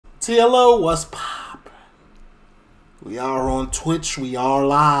TLO, what's pop? We are on Twitch. We are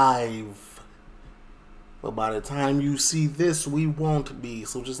live. But by the time you see this, we won't be.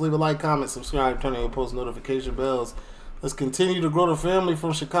 So just leave a like, comment, subscribe, turn on your post notification bells. Let's continue to grow the family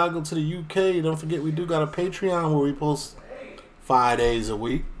from Chicago to the UK. Don't forget, we do got a Patreon where we post 5 days a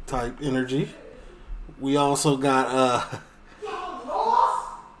week type energy. We also got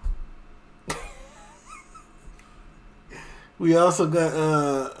we also got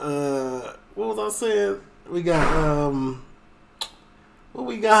what was I saying? We got what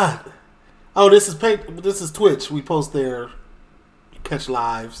we got? Oh, this is Twitch. We post there. You catch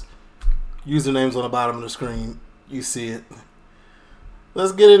lives. Usernames on the bottom of the screen. You see it.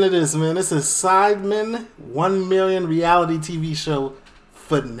 Let's get into this, man. This is Sidemen 1 million reality TV show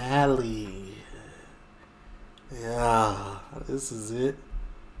finale. Yeah, this is it.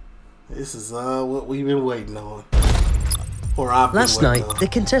 This is what we've been waiting on. Last night, the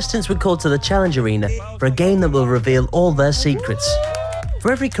contestants were called to the challenge arena for a game that will reveal all their secrets.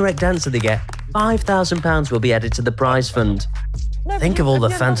 For every correct answer they get, £5,000 will be added to the prize fund. Think of all the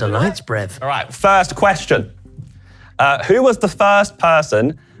Fanta Lights, Brev. All right, first question. Who was the first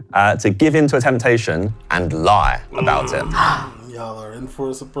person to give in to a temptation and lie about it? Y'all are in for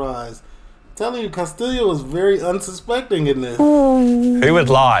a surprise. I'm telling you, Castillo was very unsuspecting in this. Who would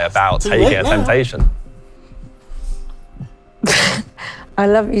lie about taking a temptation? I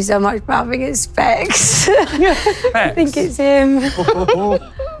love you so much, but I think it's Specs. I think it's him.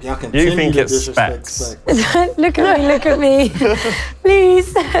 You think it's Specs? Look at me,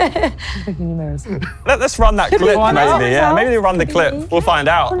 Please. Let's run that clip, maybe. Yeah, maybe run the clip. We'll find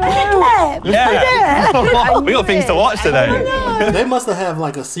out. Yeah. We got things to watch today. They must have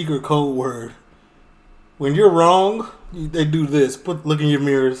like a secret code word. When you're wrong, they do this. Look in your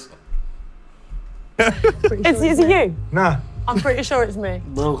mirrors. Is it you? Nah. I'm pretty sure it's me.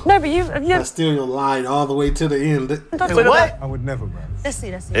 Bro. No, but you. Castillo lied all the way to the end. Wait, what? I would never, man. Let's see.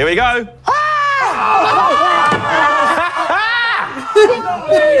 Here we go.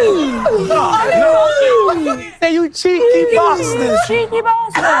 Hey, you cheeky bastard! Cheeky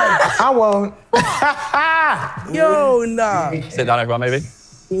bastard! I won't. Yo, nah. Sit down, everyone, maybe.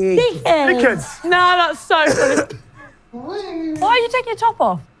 Dickens. No, that's so funny. Why are you taking your top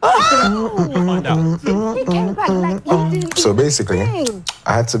off? Find out. So basically,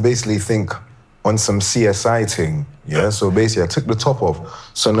 I had to think on some CSI thing. Yeah, so basically I took the top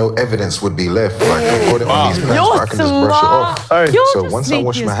off so no evidence would be left. Like I put it on these plants, but I can just brush it off. So once I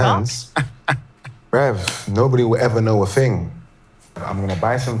wash my hands, Rev, nobody will ever know a thing. I'm gonna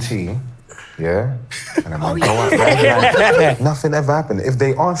buy some tea, yeah? And I'm gonna go out there. Nothing ever happened. If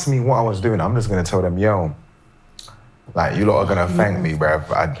they ask me what I was doing, I'm just gonna tell them, yo, like, you lot are gonna thank me,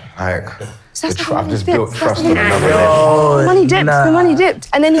 bruv. I've just built trust on another level. The money dipped.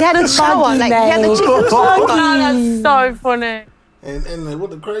 And then he had a shower, like, he had the chicken shower. That's so funny. And what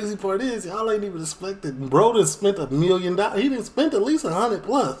the crazy part is, y'all ain't even expected. Bro done spent $1 million. He done spent at least 100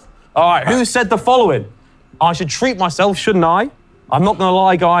 plus. All right, who said the following? I should treat myself, shouldn't I? I'm not gonna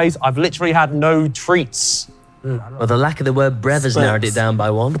lie, guys. I've literally had no treats. Well, the lack of the word Brev has narrowed it down by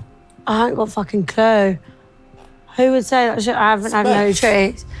one. I ain't got a fucking clue. Who would say that? I haven't had no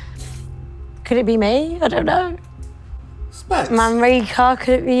treats. Could it be me? I don't know. Specs. Manrika,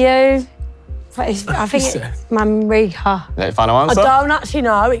 could it be you? I think it's Manrika. Final answer? I don't actually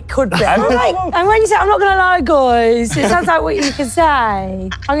know. It could be. And when you say, I'm not going to lie, guys, it sounds like what you can say. I'm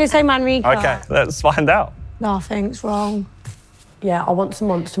going to say Manrika. Okay, let's find out. Nothing's wrong. Yeah, I want some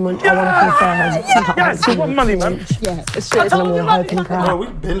monster munch. I want to confirm. Yes, I want money, man. Yeah, it's shit. I'm hoping Bro, we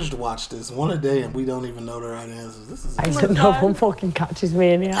binged watched this one a day and we don't even know the right answers. This is for no one fucking catches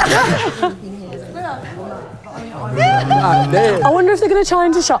me in here. I wonder if they're going to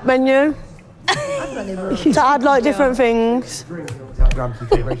change the shop menu. To add like different things.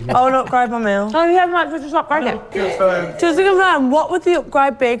 Oh, an upgrade my meal. Oh, you haven't actually just upgraded it. Just to confirm, what would the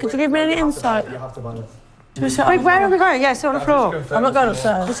upgrade be? Could you give me any insight? Wait, where are we going? Yeah, sit on the floor. I'm not going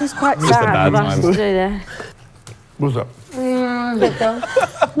upstairs. This is quite a sad. bad time. To do there. What's up? Oh,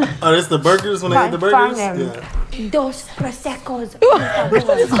 this the burgers when they eat the burgers? Yeah. Dos prosecos. Look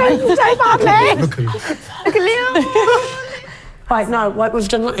at Leo. Wait, no, wait, we've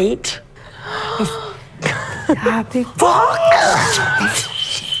done not eat. Happy fuck!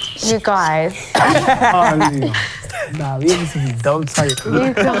 You guys. Nah, we obviously don't say it.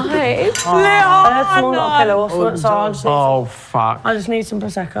 You guys. Someone got a pillow off, so I just need Oh, fuck. I just need some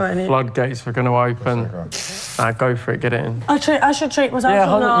Prosecco in it. Floodgates are going to open. Nah, go for it, get it in. I should treat myself. Yeah,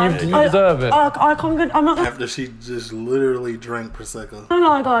 now. you deserve it. I can't get, I'm not. After she just literally drank Prosecco.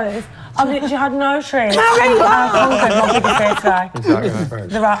 No, guys. I've literally had no treat. I conquered my biggest fear today. Exactly.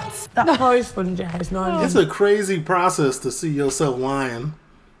 The rats. That post one, Jess. No. It's a crazy process to see yourself lying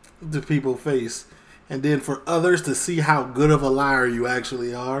to people's face, and then for others to see how good of a liar you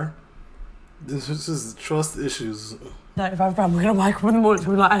actually are. This is just trust issues. £35, we're going to wake up in the morning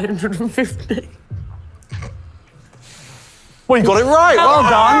to like 850. Well, you got it right. Well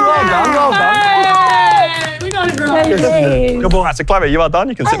done. Hey! We got it right. Good ball, that's a Chloe. You are done.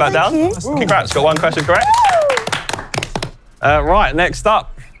 You can sit back down. Congrats, got one question correct. Right, next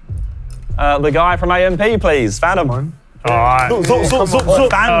up. The guy from AMP, please. Fandom. All right.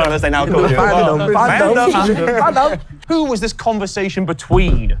 Fandom, as they now call you. Fandom. Who was this conversation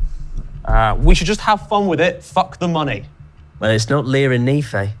between? We should just have fun with it. Fuck the money. Well, it's not Lear and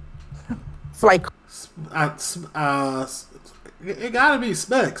Nife. Like, it gotta be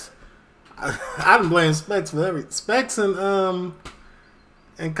Specs. I don't blame Specs for everything. Specs and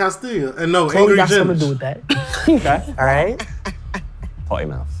Castilla. And no, Chloe Angry got something to do Gems. with that. Okay. All right. Potty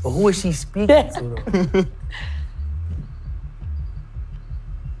mouth. But who is she speaking to, though?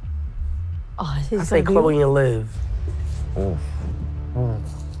 I say Chloe and Liv.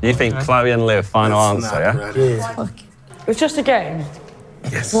 You think Chloe and Liv, final That's answer, not yeah? right. It's just a game.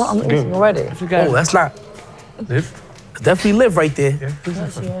 Yes. What? I'm eating already. It's a game. Oh, that's not Liv. Definitely Liv right there.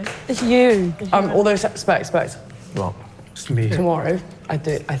 It's you. Although Specs, Well, it's me. tomorrow, I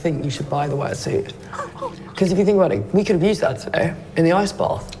think you should buy the wetsuit. Because if you think about it, we could have used that today in the ice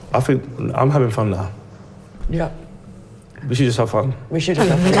bath. I think I'm having fun now. Yeah. We should just have fun. We should have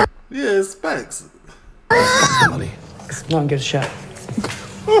done Yeah, it's Specs. Money. No one gives a shit.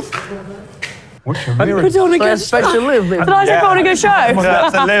 What's your We're doing a good show. Expect to live, Liv. Did I say put on a good show?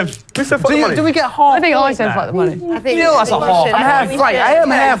 That's a Liv. Do we get half? I think I said fuck the money. I think That's a half. I'm half right. I am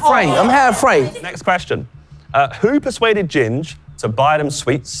half right. I'm half right. Next question. Who persuaded Ginge to buy them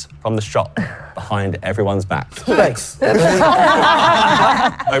sweets from the shop behind everyone's back? Thanks. No-brainer,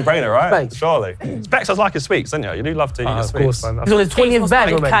 right? Thanks. Surely. Specs does like his sweets, don't you? You do love to eat your Of sweets. course, man. He's on his 20th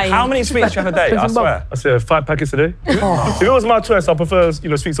bag already. How many sweets do you have a day? I swear. I say 5 packets a day. If it was my choice, I prefer,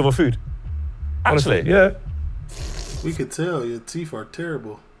 sweets over food. Actually? Honestly, yeah. We could tell your teeth are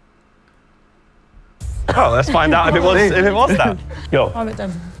terrible. Oh, let's find out if it was that. Yo. I'm at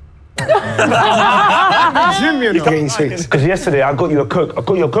done. You're getting sweets. Because yesterday I got you a Coke. I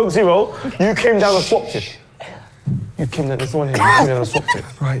got you a Coke Zero. You came down and swapped it. You came down, there's no one here. You came down and swapped it.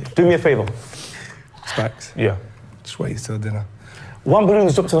 Right. Do me a favour. Specs. Yeah. Just wait till dinner. One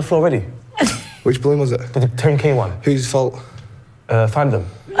balloon's dropped to the floor already. Which balloon was it? The 10K one. Whose fault? Fandom.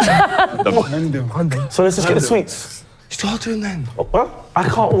 So let's just get the sweets. Start doing then. Oh, well, I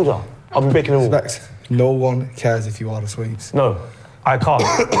can't order. I'll be baking them all. Specs. No one cares if you order sweets. No, I can't.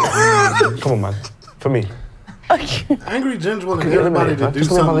 Come on, man. For me. Angry Ginge wanted everybody to do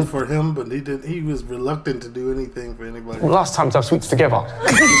something for him, but he was reluctant to do anything for anybody. Last time to have sweets together.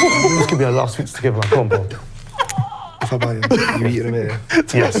 This could be our last sweets together. Come on, bro. If I buy them, you eat them here.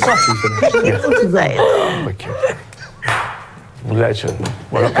 Yes. Yes. Okay. Legend.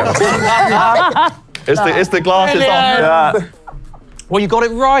 Well, okay. It's the glasses off. Yeah. Well, you got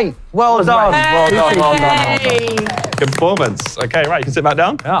it right. Well done. Well done. Good performance. Okay, right, you can sit back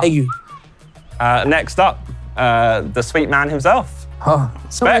down. Thank you. Next up, the sweet man himself.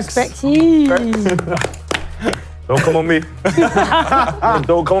 Specs. Don't come on me.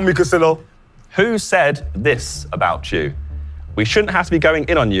 Don't come on me, Castillo. Who said this about you? We shouldn't have to be going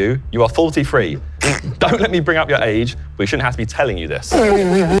in on you. You are 43. Don't let me bring up your age. We shouldn't have to be telling you this.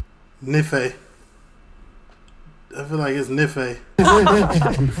 Nife. I feel like it's Nife.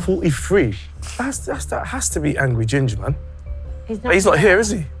 I'm 43. That has to be Angry Ginger, man. He's not here, is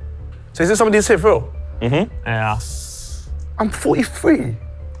he? So is there somebody that's here for real? Mm-hmm. Yeah. I'm 43.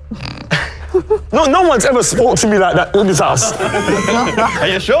 No one's ever spoke to me like that in this house. Are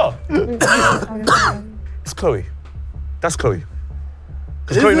you sure? It's Chloe. That's Chloe.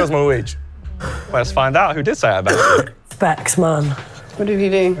 Because Chloe knows my age. Let's find out who did say it about you. Specs, man. What did he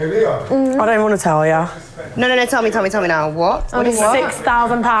do? I don't want to tell you. No, tell me now. What? What is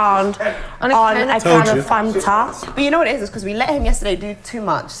 £6,000 on a can of Fanta. But you know what it is? It's because we let him yesterday do too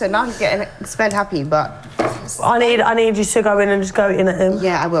much, so now he's getting spend happy, but... I need you to go in and just go in at him.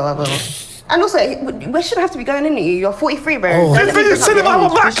 Yeah, I will. And also, we shouldn't have to be going in at you. You're 43, bro. Oh. You said it behind my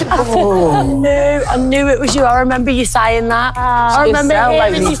back. I knew it was you. I remember you saying that. I remember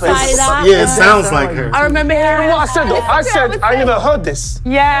hearing you say that. Yeah, it sounds like her. I remember hearing what I said though. I said I never heard this.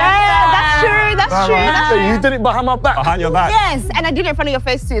 Yeah, that's true. That's true. So you did it behind my back. Behind your back. Yes, and I did it in front of your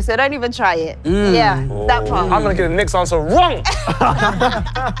face too, so don't even try it. Yeah, that part. I'm gonna get the next answer wrong.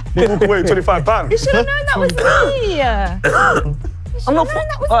 You walk away with £25. You should have known that was me. I'm not.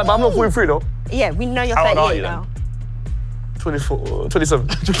 Alright, but I'm not 43 though. Yeah, we know you're How old are 38 you now. 24, 27.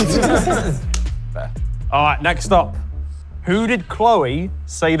 All right, next up. Who did Chloe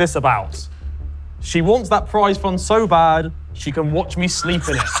say this about? She wants that prize fund so bad, she can watch me sleep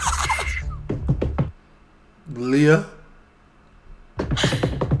in it. Leah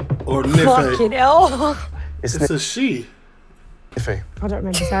or Nife? Fucking hell. It's a she. Nife. I don't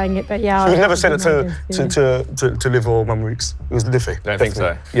remember saying it, but yeah. She would never said it to Liv or Mum Weeks. It was Nife. Don't think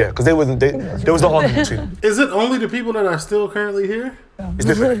so. Yeah, because there was the argument between. Is it only the people that are still currently here? It's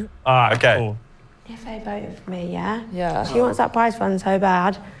Nife. Ah, okay. Cool. If they voted for me, yeah? Yeah. She wants that prize fund so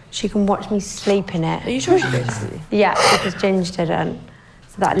bad, she can watch me sleep in it. Are you sure she did? Yeah, because Ginge didn't.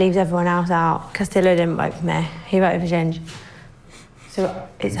 So that leaves everyone else out. Castillo didn't vote for me. He voted for Ginge. So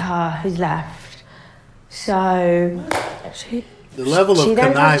it's her who's left. So The level of she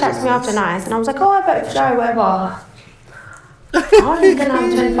then contacted me after night, and I was like, oh, I voted for Joe, whatever. I'm going to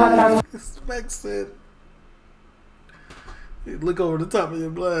have £25. Spec said, you look over the top of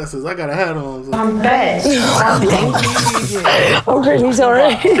your glasses. I got a hat on. So. I'm bed. I'm really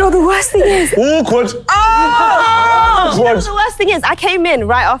sorry. You know, the worst thing is... Awkward. Oh! You know, the worst thing is, I came in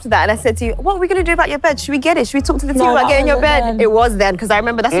right after that and I said to you, what are we going to do about your bed? Should we get it? Should we talk to the team about getting your bed? Then. It was then, because I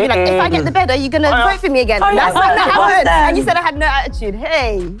remember that's when you're like, if I get the bed, are you going to vote for me again? That's when that happened. And you said I had no attitude.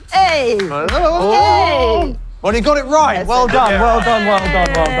 Hey, hey, hey. Well, you got it right. Well done, well done, well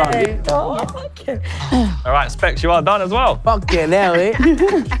done, well done. All right, Specs, you are done as well. Fuck yeah, now, eh?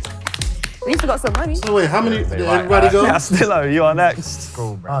 At least we got some money. So wait, how many did everybody go? Castillo, you are next.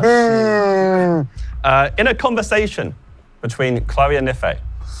 Cool, bro. In a conversation between Chloe and Nife,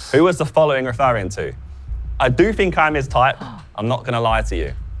 who was the following referring to? I do think I'm his type. I'm not going to lie to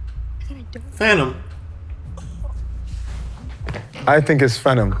you. Phantom. I think it's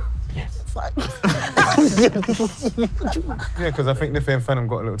Phantom. Fuck. Yeah, because I think Nife and Phantom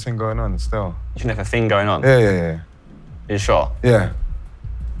got a little thing going on still. You have a thing going on? Yeah. You sure? Yeah.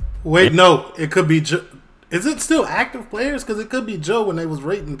 Wait, no. It could be Joe. Is it still active players? Because it could be Joe when they was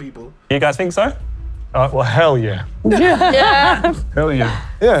rating people. You guys think so? Well, hell yeah. Yeah. Hell yeah.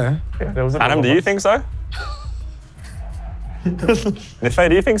 Yeah. There was Adam, do you think so? Nife,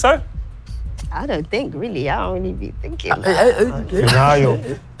 do you think so? I don't think, really. I don't really be thinking.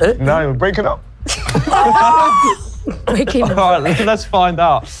 Now you're breaking up. Breaking up. All right, let's find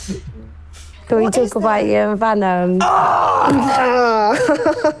out. Can we talk about you and Phantom?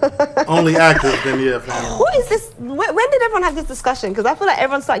 Only active, then yeah, Phantom. What is this? When did everyone have this discussion? Because I feel like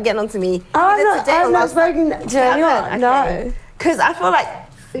everyone started getting onto me. I've not spoken to anyone, no. Because I feel like,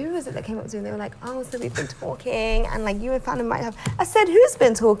 who was it that came up to me? They were like, oh, so we've been talking, and like you and Phantom might have. I said, who's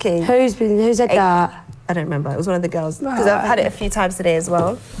been talking? Who said that? I don't remember. It was one of the girls. Because I've had it a few times today as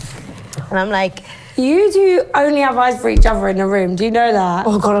well. And I'm like, you two only have eyes for each other in the room. Do you know that?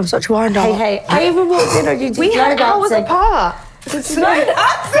 Oh God, I'm such a wind up. Hey, I even walked in on you two. we had hours apart. Last night I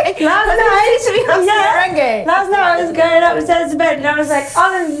was going upstairs to bed and I was like,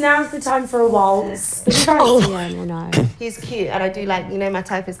 oh, now's the time for a waltz. No. He's cute and I do like, you know, my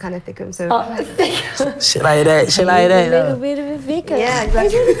type is kind of thicker, so. Shit like that, shit like that. A little bit of a thicker. Yeah,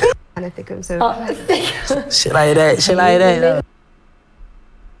 exactly. Kind of thicker, so. Shit like that, shit like that.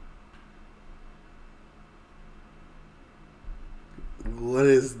 What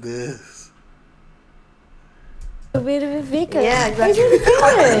is this? A bit of a thicker. Yeah, exactly.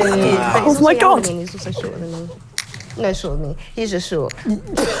 Oh my God. He's also shorter than me. No, shorter than me. He's just short.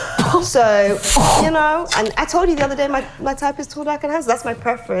 So, you know, and I told you the other day my type is tall, dark, and handsome. That's my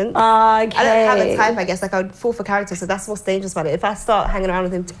preference. Okay. I don't have a type, I guess. Like, I would fall for character, so that's what's dangerous about it. If I start hanging around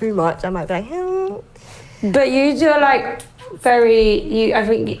with him too much, I might be like, But you two are like very, I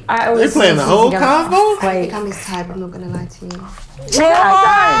always... They playing the whole combo? I think I'm his type, I'm not going to lie to you.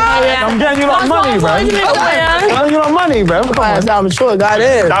 I'm getting you lot money, bro. I'm getting you lot money, bro. Come on. I'm sure God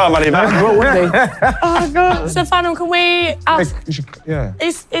is. Now money back. Oh God. So Phantom, can we ask? Yeah.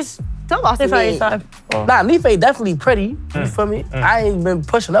 It's Don't ask me. Nah, Nife definitely pretty. You feel me? I ain't been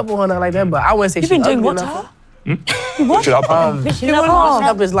pushing up on her like that, but I wouldn't say You've she been doing ugly what to enough. her? Push it up. Pushing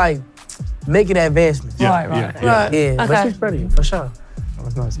up is like making advancements. Right. Yeah, but Okay. she's pretty for sure.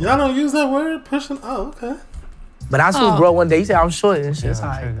 Y'all don't use that word? Pushing? Oh, okay. But I still grow one day. You say I'm short and shit. It's all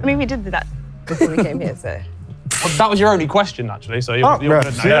right. I mean, we did that before we came here, so. Well, that was your only question, actually, so you're good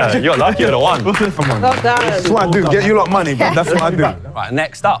now. Yeah, you're lucky you're the one. That's what I do. Get you lot money, bro. That's what I do. Right,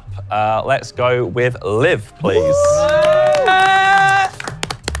 next up, let's go with Liv, please.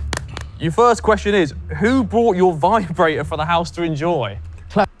 Your first question is, who brought your vibrator for the house to enjoy?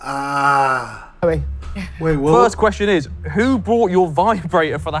 Chloe. Wait, what? First question is, who brought your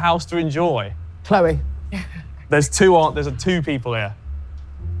vibrator for the house to enjoy? Chloe. There's two people here.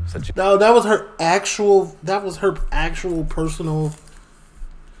 No, that was her actual. That was her actual personal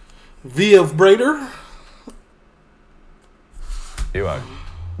vibrator. Duo.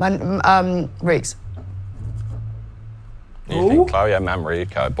 Riggs. You think Chloe and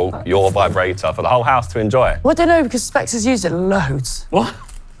Marika bought your vibrator for the whole house to enjoy? Well, I don't know, because Specs has used it loads. What?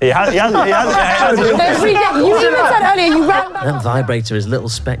 He hasn't. Every day. You even said earlier, you ran back. That vibrator has little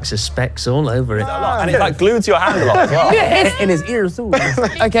specks of specs all over it. And it's like glued to your handle as well. In his ears too.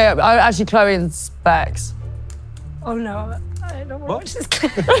 Okay, actually Chloe and Specs. Oh no, I don't want to watch this.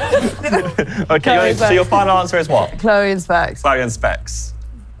 Okay, so your final answer is what? Chloe and Specs. Chloe and Specs.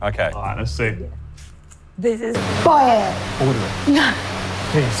 Okay. All right, let's see. This is Fire. Order it. no.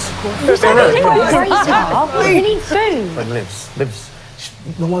 Please. You said we need food. But Livs.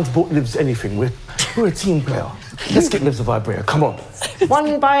 No one's bought Livs anything. We're a team player. Let's get Livs a vibrator. Come on.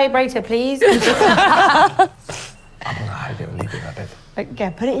 One vibrator, please. I'm gonna hide it and leave it in our bed.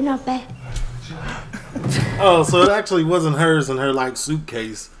 Okay, put it in our bed. Oh, so it actually wasn't hers in her like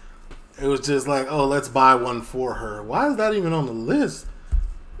suitcase. It was just like, oh, let's buy one for her. Why is that even on the list?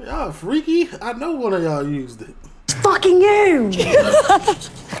 Y'all freaky? I know one of y'all used it. It's fucking you.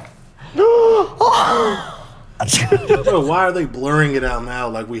 Bro, why are they blurring it out now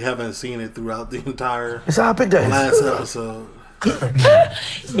like we haven't seen it throughout the entire It's our big day. last episode?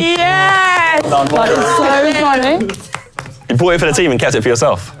 Yes! That is so funny. You bought it for the team and kept it for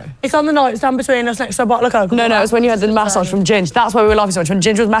yourself. It's on the nightstand between us next to a bottle of Coke. No, it was when you had the massage from Ginge. That's why we were laughing so much. When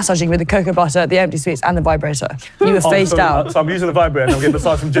Ginge was massaging with the cocoa butter, the empty sweets, and the vibrator. You were faced out. So I'm using the vibrator and I'm getting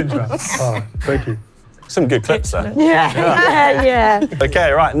massage from Ginger. Oh, thank you. Some good clips there. Yeah.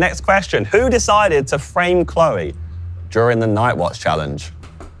 Okay, right, next question. Who decided to frame Chloe during the Night Watch challenge?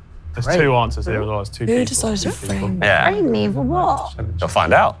 There's two answers here as well. There's two people. Who decided to frame? Yeah. Frame me for what? You'll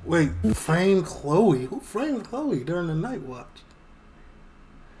find out. Wait, frame Chloe? Who framed Chloe during the Night Watch?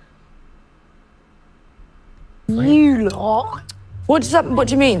 You lot. What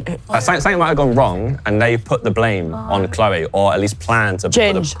do you mean? Something might have gone wrong and they put the blame on Chloe, or at least planned to put the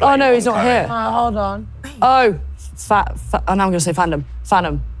Ginge. blame Oh no, he's on not Chloe. here. Hold on. Oh, oh, now I'm going to say Phantom.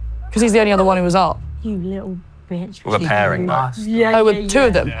 Because he's the only other one who was up. You little bitch. With a pairing, though. Yeah, with two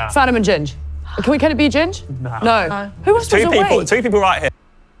of them. Yeah. Phantom and Ginge. Can it be Ginge? No. Who else was away? Two people right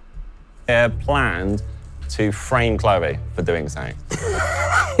here planned to frame Chloe for doing something.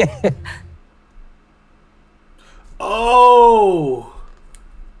 Oh!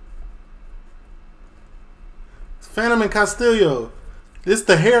 Phantom and Castillo. This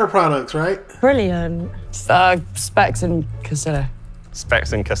the hair products, right? Brilliant. Specs and Castillo.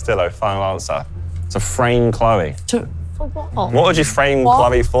 Specs and Castillo, final answer. To frame Chloe. For what? What would you frame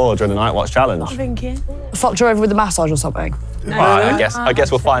Chloe for during the Night Watch challenge? I'm thinking. Fucked her over with the massage or something. Well, I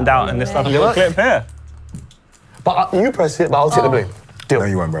guess we'll find out in this lovely little clip here. But you press it, but I'll take the blame. No,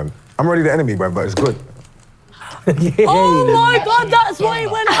 you won't, bruv. I'm already the enemy, bruv, but it's good. Oh my God, that's why it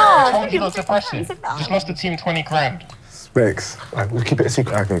went off. You lots of questions. Just lost the team 20 grand. Specs. Right, we'll keep it a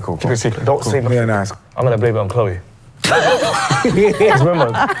secret. Okay, cool. Keep it a secret. Don't say nothing. Yeah, nice. I'm gonna blame it on Chloe. Because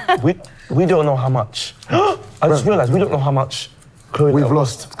remember, we don't know how much. I just realised we don't know how much Chloe. We've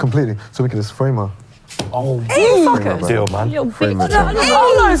lost completely, so we can just frame her. Oh, deal, man. Hold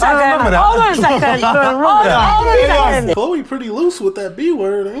on a second. Chloe pretty loose with that B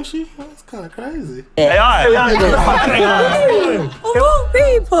word, ain't she? That's kind of crazy. AI. All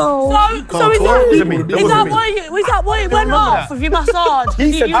people. So is that why it went off with your massage?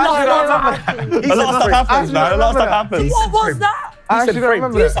 He said, a lot of stuff happens, man. A lot of stuff happens. What was that? I actually don't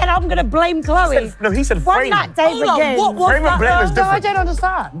remember You that. said I'm going to blame Chloe. No, he said Run frame. that tape again. Frame and blame is No, I different. don't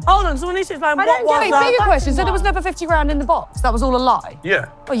understand. Hold on, someone needs to explain what was Wait, that. bigger question. So there was never 50 grand in the box? That was all a lie? Yeah.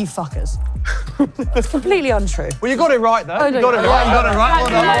 Oh, you fuckers. It's completely untrue. Well, you got it right, though. Oh, You got it right. You got it right.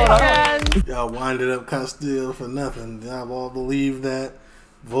 Hold on. Y'all winded up Castillo for nothing. Y'all all believed that.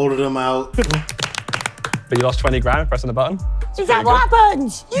 Voted him out. But you lost 20 grand pressing the button? Is that what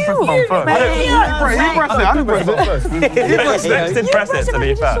happens? You He did press it, to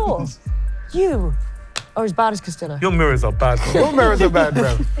be fair. You are as bad as Castillo. Your mirrors are bad. Your mirrors are bad,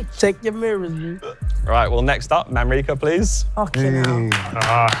 bro. Take your mirrors, you. Right, well, next up, Mamrika, please. Fucking hell.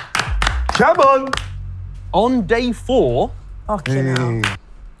 Come on. On day 4,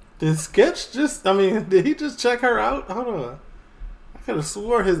 Did Sketch just, I mean, did he just check her out? Hold on. I could have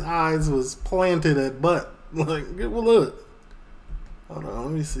swore his eyes was planted at butt. Like, well, look. Hold on,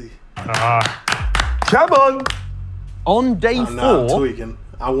 let me see. Come on. On day 4, I'm tweaking.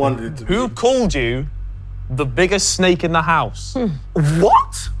 I wanted it to who be. called you the biggest snake in the house?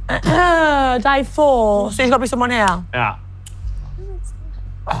 What? Day 4. So there's got to be someone here. Yeah.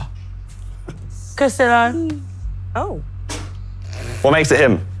 Castillo. Oh. What makes it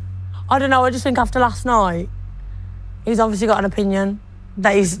him? I don't know. I just think after last night, he's obviously got an opinion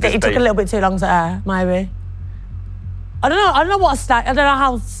that he took a little bit too long to air. Maybe. I don't know. I don't know what a snake. I don't know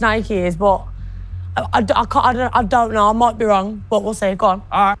how snaky he is, but I don't know. I might be wrong, but we'll see. Go on.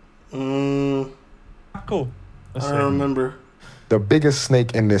 All right. Cool. I don't remember. The biggest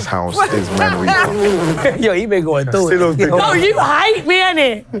snake in this house is Manrico. Yo, he been going through it. No, you hate me,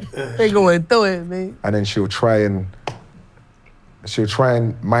 innit? They going through it, man. And then she'll try and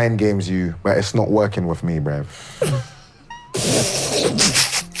mind games you, but it's not working with me, bruv.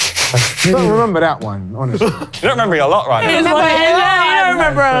 You don't remember that one, honestly. You don't remember a lot right now. You don't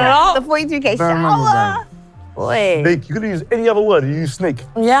remember a lot. The 42K shower. Boy. Snake, you could use any other word. You use snake.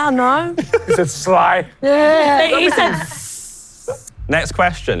 Yeah, I know. He said sly. Yeah. He said... Next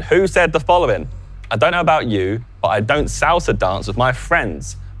question. Who said the following? I don't know about you, but I don't salsa dance with my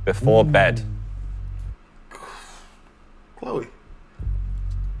friends before bed. Chloe.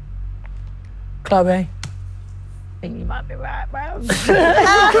 Chloe. I think you might be right, bro.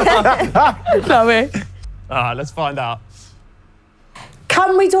 Chloe. All right, let's find out.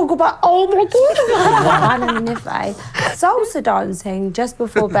 Can we talk about, oh my God, Anna and Nife, salsa dancing just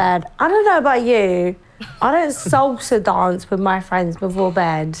before bed. I don't know about you, I don't salsa dance with my friends before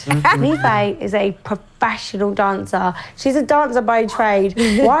bed. Nife is a professional dancer. She's a dancer by trade.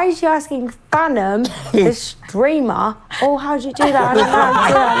 Why is she asking Phantom, the streamer, oh, how'd you do that? I don't know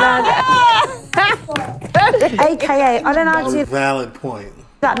how to do that. AKA, I don't know how to do that. Valid point.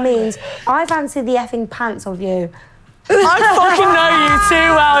 That means I fancy the effing pants of you. I fucking know you too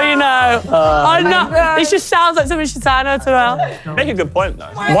well, you know. I know. It just sounds like something she'd say I know too well. Make a good point,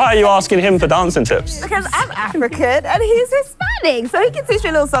 though. Why are you asking him for dancing tips? Because I'm African and he's Hispanic, so he can teach me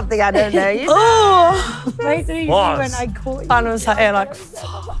a little something I don't know. You know? Oh! Wait till you see when I caught you. I was sat here like,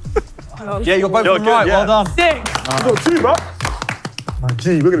 Yeah, you're both right. Yeah. Well done. Sick. You got 2, bro. My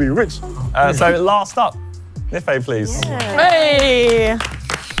G, we're gonna be rich. So last up, Nife, please. Yeah. Hey!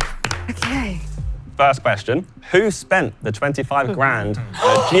 Okay. First question. Who spent the 25 grand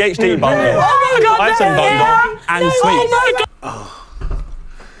GHD bundle, Oh my God, item bundle, and sweets?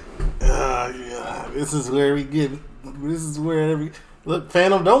 Yeah. This is where we get. This is where look,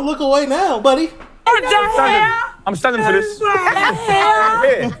 Phantom. Don't look away now, buddy. I'm standing for this. I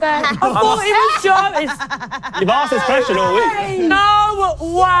thought it was Joe. You've asked this question all week. No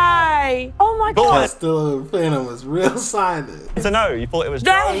way. Oh my God. Still, Phantom was real silent. So no, you thought it was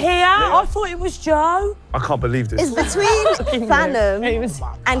They're Joe? here. I thought it was Joe. I can't believe this. It's between Phantom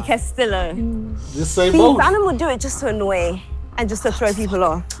and Castillo. Just say See, both. Phantom would do it just to annoy and just to throw people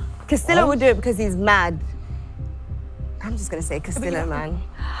off. Castillo would do it because he's mad. I'm just gonna say Castillo, man.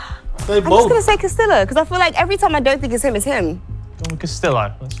 Say I'm both. just gonna say Castillo because I feel like every time I don't think it's him, it's him. John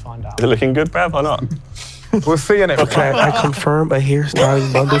Castillo. Let's find out. Is it looking good, Bev, or not? We're seeing it. Okay, I confirm a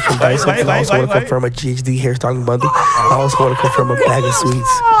hairstyling bundle from Dyson, and I also want to confirm a GHD hairstyling bundle. I also want to confirm a bag of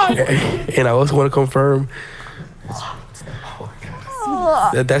sweets, and I also want to confirm.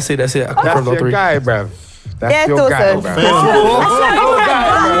 That's it. I confirmed all 3. Guy, bruv. That's your guy, bruv.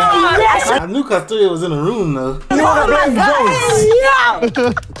 I knew Castillo was in the room though. Oh my God!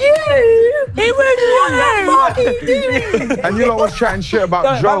 He was you! And you lot was chatting shit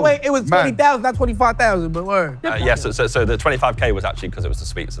about Joe. By the way, it was 20,000, not 25,000, but word. Yes, so the 25K was actually because it was the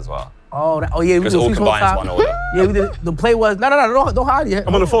sweets as well. Oh, yeah. It was all combined as one order. Yeah, we did. The play was, no, don't hide yet.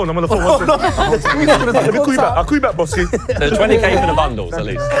 I'm on the phone. Let me call you back. I'll call you back, bossy. There's 20K for the bundles, at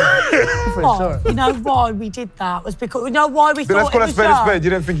least. Oh, you know why we did that was because, you know why we Then let's thought call it that was spade a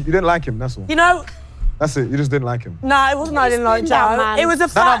Joe? spade. You didn't like him, that's all. You know, That's it, you just didn't like him. no, it wasn't I didn't like Joe. It was the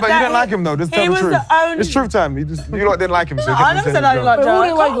No, fact but you that didn't like him though, just tell he the was truth. the only... It's truth time, you lot didn't like him, so you I didn't never say said I didn't like Joe. Who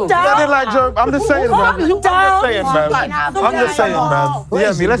didn't like him? I didn't like Joe. I'm just saying, man. Calm I'm just saying, man.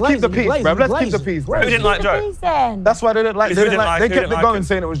 Yeah, me. Let's keep the peace, man. Let's keep the peace, Who bro. didn't like Joe? That's why they didn't like. Who They didn't like- They who kept didn't it like going, him?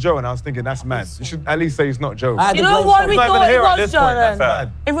 saying it was Joe, and I was thinking that's mad. You should at least say it's not Joe. You know why we Not even thought it here at was this Joe point, then? that's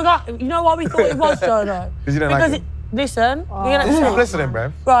fair. If we got, you know why we thought it was Joe though? Because you didn't like him. Listen, Stop listening,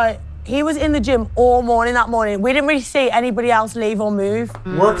 bro. right, He was in the gym all morning that morning. We didn't really see anybody else leave or move.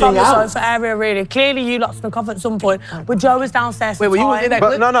 Working from the out. sofa area, really. Clearly, you lot snuck off at some point, but Joe was downstairs. Wait, you was in that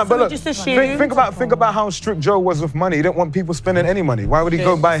But no, but So we look, just assumed. think about how strict Joe was with money. He didn't want people spending any money. Why would he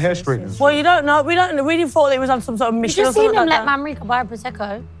go buy hair straighteners? Well, you don't know. We didn't thought that he was on some sort of You mission. just or seen something him like let that. Mamrika buy a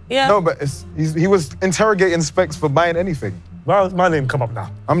Prosecco. Yeah. No, but he was interrogating Specs for buying anything. Why does my name come up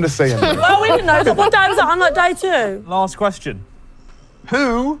now? I'm just saying. Well, we didn't know. So what day was that on that day too? Last question.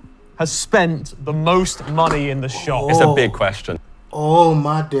 Who has spent the most money in the shop? It's a big question. Oh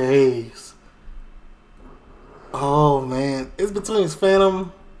my days. Oh man, it's between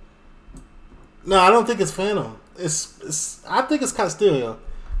Phantom. No, I don't think it's Phantom. I think it's Castillo.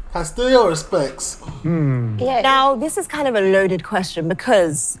 Castillo or Specs. Yeah. Now, this is kind of a loaded question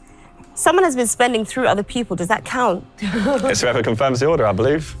because someone has been spending through other people. Does that count? It's whoever confirms the order, I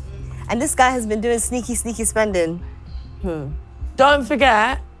believe. And this guy has been doing sneaky spending. Don't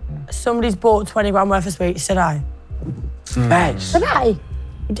forget, somebody's bought 20 grand worth of sweets today. Bags. Today?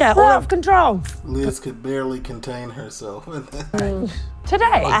 Yeah, all out of control. Liz could barely contain herself. Today?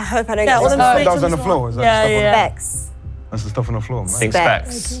 I hope I don't Yeah, get all this them wrong. sweets That was on the floor. Is that Yeah, stuff on yeah. Specs. That's the stuff on the floor, man. Think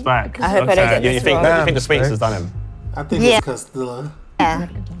Specs. Specs. I hope I don't get You this think wrong. the sweets has done him? I think Yeah. it's Castillo. Yeah.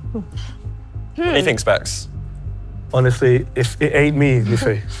 What do you think, Specs? Honestly, if it ain't me,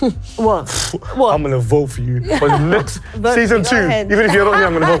 Nife, What? I'm gonna vote for you for the next Vote season for me, 2. go ahead. Even if you're not here,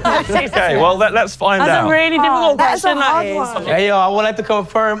 I'm gonna vote for you. Okay, well, let's find That's out. a really difficult that's question, a hard that is. one. Hey, yo, I would like to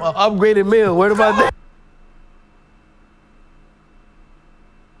confirm an upgraded meal. Where about that?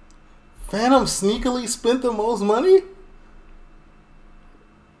 Phantom sneakily spent the most money?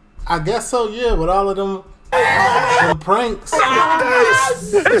 I guess so, yeah, with all of them pranks.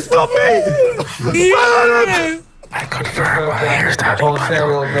 It's not me! I confirm my hairstyling.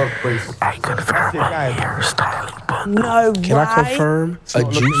 I confirm my hairstyling. No Can I confirm a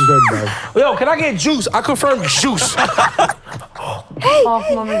juice? Yo, can I get juice? I confirm juice. Half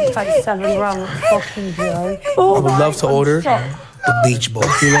Mummy takes 7 grand. Fucking Joe. I would love to order the beach ball.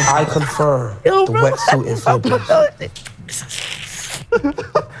 I confirm the wetsuit in Philippines.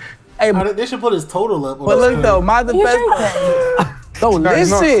 Hey, they should put his total up. On But the look screen. though, my defense. No,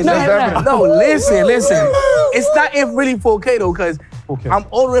 listen. No, listen. It's not even really 4K though, because I'm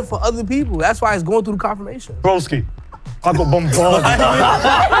ordering for other people. That's why it's going through the confirmation. Broski, I got bombarded.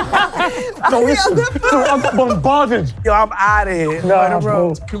 No, listen. No, I got bombarded. Yo, I'm out of here. Nah,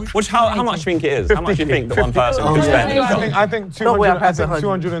 bro. How much do you think it is? How much do you think that one person could spend? I think No way, I'm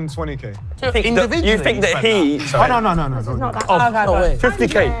 220K. You think that he... Oh, no. No way.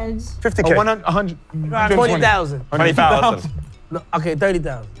 50K. 50K. 20,000. 20,000. No, okay,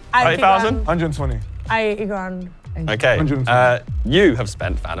 30,000. 30,000? 120. 80 grand. Okay. You have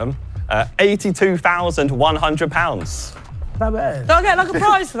spent, Phantom, £82,100. Not bad. Don't get like a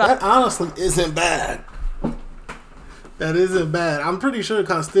prize for that. That honestly isn't bad. That isn't bad. I'm pretty sure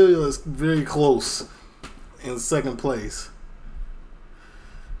Castillo is very close in second place.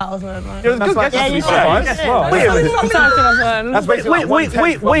 That was it, man. That's why Yeah, you Wait a minute. That's basically Wait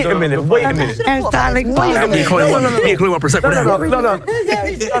a minute. No,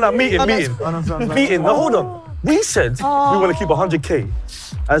 meeting. Now, hold on. We said we want to keep 100K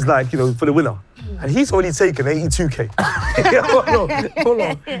as like, you know, for the winner. And he's already taken 82K. Hold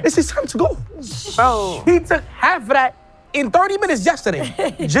on. It's his time to go. Oh. He took half of that in 30 minutes yesterday.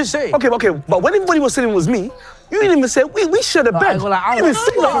 Just saying. Okay, but when everybody was sitting with me, you didn't even say, we share the bed. You didn't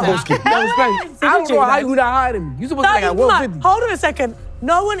say nothing, Broski. I don't know how you not hiding me. You supposed to be like, 150. Hold on a second.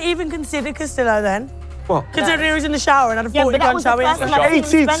 No one even considered Castillo then. What? Considering he was in the shower and had a 40 grand shower.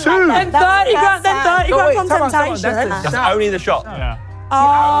 82. Then 30 grand, from temptation. That's only the shop. Yeah.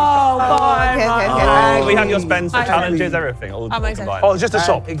 Oh, fine. We have your spends, the challenges, everything. All That makes sense. Oh, just the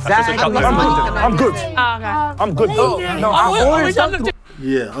shop. Exactly. I'm good. Okay. I'm good. No, I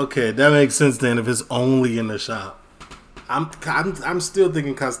Yeah, okay, that makes sense then if it's only in the shop. I'm still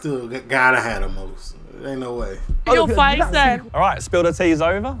thinking Castillo gotta have the most. There ain't no way. Your face then. All right, spill the tea's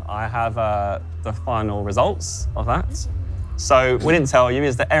over. I have the final results of that. So we didn't tell you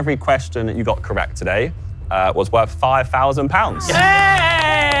is that every question that you got correct today was worth £5,000. Yay!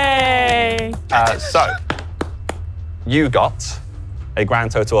 So you got a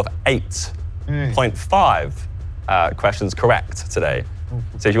grand total of 8.5 questions correct today.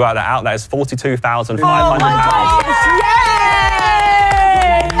 So if you work that out, that is £42,500.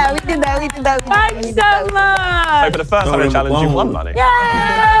 Yeah, we did that. Thanks so much. So for the first time in the challenge, you won money.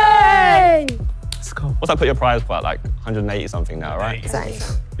 Yay! Let's go. What's that put your prize for? Like 180 something now, right?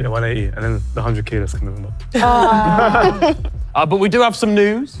 Yeah, 180, and then the 100K that's coming up. But we do have some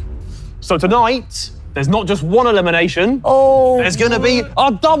news. So tonight, there's not just one elimination. Oh. There's going to be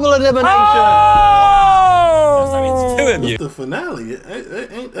a double elimination. So it's two of you. The finale.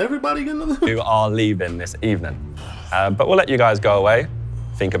 Ain't everybody gonna lose? Who are leaving this evening. But we'll let you guys go away,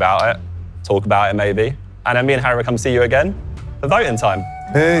 think about it, talk about it maybe, and then me and Harry will come see you again for voting time.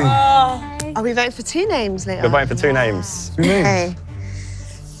 Hey. Are we voting for 2 names later? We're voting for 2 names. 2 names. Okay.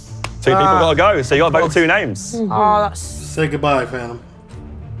 2 people gotta go, so you gotta vote 2 names. Oh, that's... Say goodbye, Phantom.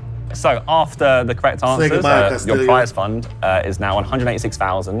 So after the correct answers, goodbye, your prize fund is now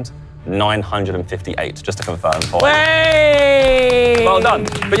 186,958, just to confirm for you. Well done.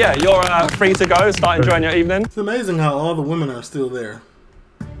 But yeah, you're free to go, start enjoying your evening. It's amazing how all the women are still there.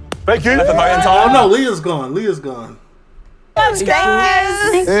 Thank you. For voting time. Oh no, Leah's gone. Leah's gone. Thanks,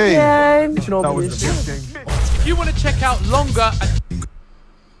 guys. Hey. Yeah. That was the best thing. If you want to check out longer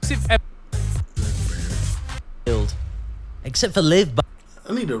Except for Liv,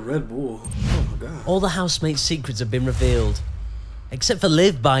 I need a Red Bull. Oh my god. all the housemates' secrets have been revealed. Except for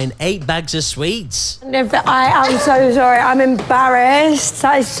Liv buying 8 bags of sweets. I'm so sorry. I'm embarrassed.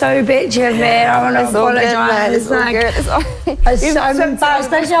 That is so bitchy of me. I want to apologise. It's all good. It's all right. I'm so embarrassed,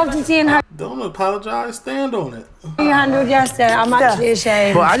 especially after seeing how Don't apologize. Stand on it. you handled yesterday. I'm actually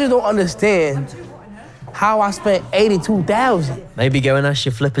ashamed. But I just don't understand how I spent 82,000. Maybe go and ask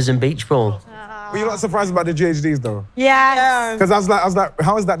your flippers and beach ball. Were you not surprised about the GHDs though? Yeah. Because I was like,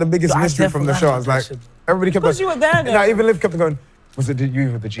 how is that the biggest mystery from the show? I was like, everybody kept. Because you were there, though. Nah, even Liv kept going. Was it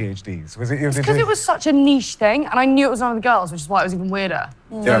you with the GHDs? Was it you with the Because it GHDs? was such a niche thing, and I knew it was one of the girls, which is why it was even weirder.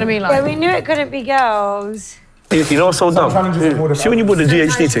 Do you know what I mean? Like, Yeah, we knew it couldn't be girls. You know what's so dumb? See when you bought the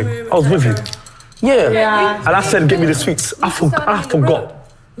GHD thing, I was with you. Yeah. And I said, get me the sweets. I forgot.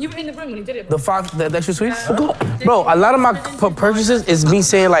 You were in the room when he did it. The extra sweets? Bro, a lot of my purchases is me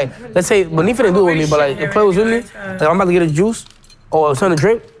saying like, let's say, Bonifa didn't do it with me, but like, if Clay was with me, like I'm about to get a juice or something to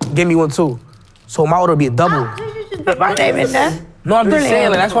drink, give me one too. So my order would be a double. Put my name in there. No, I'm just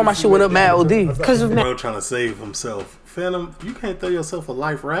saying, like, that's why my shit went up mad OD. Because of me. Bro trying to save himself. Phantom, you can't throw yourself a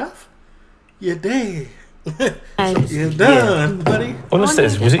life raft. You're dead. You're done, buddy. Honestly,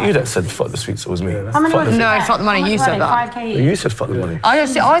 was it you that said fuck the sweets or was me? No, fuck the money. You said that. You said fuck the money. I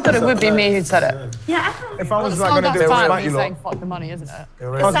thought it would be me who'd said it. Yeah. If I was like gonna do it, That's you saying lot. fuck the money, isn't it?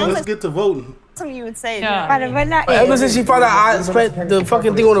 Let's get to voting. Something you would say. Yeah. But ever since she found out I spent the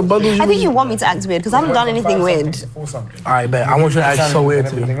fucking thing on the bundles, I think you want me to act weird because I haven't done anything weird. Alright, bet. I want you to act so weird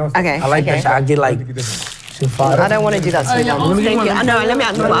too. Okay. I like that shit. I get like... I don't want to do that to you. Thank you. No, let me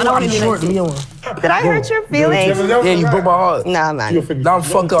act. I don't want to do that to you. Did I hurt your feelings? Yeah, you broke my heart. Nah, man. Now I'm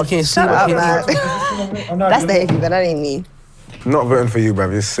fucked up. I can't see. Shut up, man. That's the iffy, but that ain't me. Not voting for you,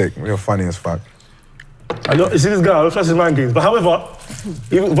 bruv. You're sick. You're funny as fuck. I know, you see this guy, I don't trust his mind games. But however,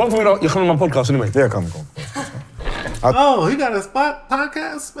 you're coming on my podcast anyway. Yeah, come. Oh, he got a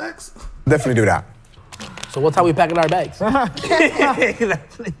podcast specs? Definitely do that. So what time we packing our bags?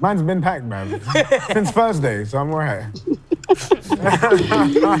 Mine's been packed, man. Since Thursday, so I'm alright.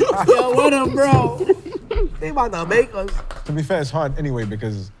 Yo, what up, bro? They about to make us. To be fair, it's hard anyway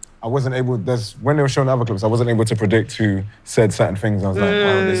because I wasn't able. When they were showing other clips, I wasn't able to predict who said certain things. I was like,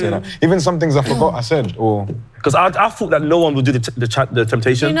 why would they say that? Even some things I forgot I said, or because I thought that no one would do the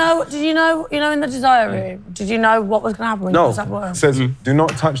temptation. Did you know in the desire room, did you know what was going to happen when you pressed that button? It says, do not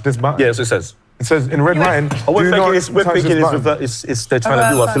touch this button. Yeah, that's what it says. It says in red writing, we're do not thinking touch this button. it's they're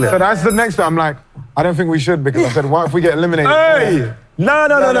trying to do us, isn't it? So that's the next time. I'm like, I don't think we should because I said, what if we get eliminated? Hey! No.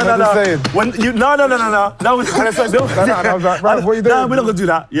 When you no. And I was like, right, what are you doing? No, we're not gonna do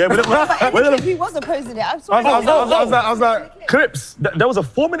that. Yeah, we're not. He was opposing it. I was like, Clips. There was a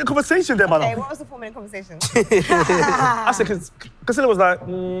 4-minute conversation there, man. Okay, what was the 4-minute conversation? I said, because it was like,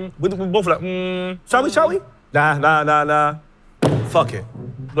 we both like, shall we? Nah. Fuck it.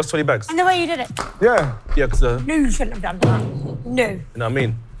 Lost 20 bags. And the way you did it. Yeah. Yeah, because No, you shouldn't have done that. No. you know what I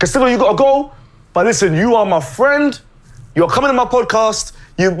mean? Castillo, you gotta go. But listen, you are my friend. You're coming to my podcast.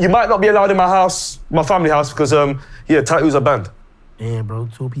 You might not be allowed in my house, my family house, because tattoos are banned. Damn, bro,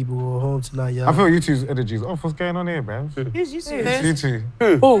 2 people go home tonight, y'all. I feel you two's energy's off. What's going on here, man? Who's you two? You two.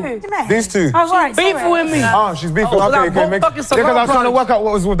 Who? These two. Oh, right. Beefing with me. Oh, she's beefing. Okay. Because I was trying to work out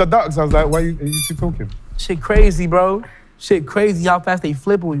what was with the ducks. I was like, why are you two talking? Shit crazy, bro. Shit crazy how fast they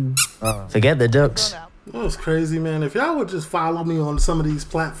flip on you. Forget the ducks. That was crazy, man. If y'all would just follow me on some of these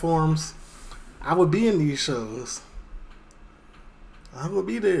platforms, I would be in these shows. I would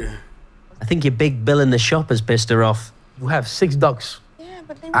be there. I think your big bill in the shop has pissed her off. You have 6 ducks. Yeah,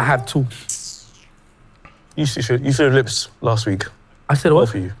 but I have 2. You should have lips last week. I said what?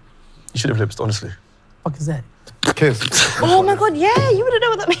 For you. You should have lips, honestly. What the fuck is that? Kiss. Oh my god, yeah, you wouldn't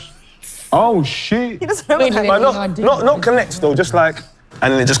know what that means. Oh shit. He doesn't know what that means. Not connect though, just like,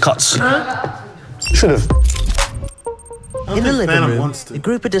 and then it just cuts. Should have. In the living room, the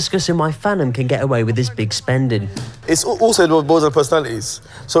group are discussing why Phantom can get away with his big spending. It's also the boys and personalities.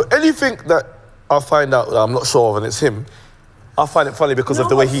 So anything that I find out that I'm not sure of and it's him, I find it funny because of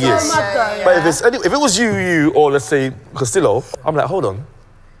the way he is. But if it was you, or let's say Castillo, I'm like, hold on,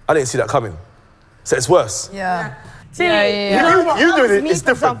 I didn't see that coming. So it's worse. Yeah. See, you doing it, it's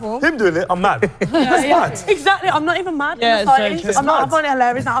different. Him doing it, I'm mad. That's mad. Exactly, I'm not even mad. Yeah, In the slightest. it's I'm not, I mad. find it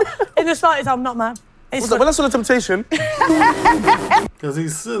hilarious now. In the slightest, I'm not mad. It's When I saw the temptation, Because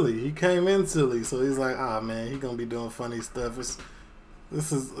he's silly. He came in silly, so he's like, ah, man, he gonna be doing funny stuff.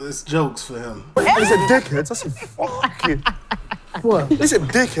 It's jokes for him. they said dickheads. I said, fuck it. What? They said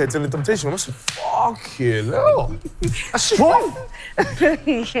dickheads in the temptation. I said, fuck it. No. That's strong. A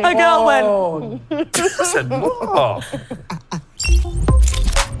girl went. I said, what?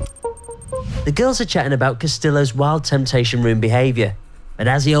 The girls are chatting about Castillo's wild temptation room behaviour. But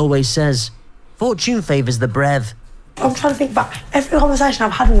as he always says, fortune favours the brave. I'm trying to think back. Every conversation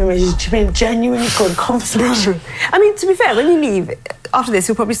I've had with him has been genuinely good conversation. I mean, to be fair, when you leave, after this,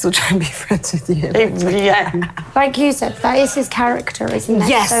 he'll probably still try and be friends with you. Yeah. Like you said, that is his character, isn't it?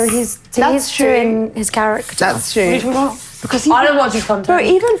 Yes. So he's true in his character. That's true. Because I don't watch his content. Bro,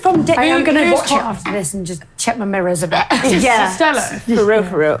 even from day I'm going to watch it after this and just check my mirrors a bit. Yeah, Stella.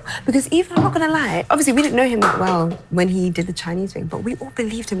 for real. Because even, I'm not gonna lie, obviously we didn't know him that well when he did the Chinese thing, but we all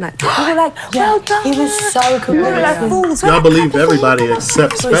believed him. Like, we were like, well done. He was so convincing. We were like fools. Y'all believed everybody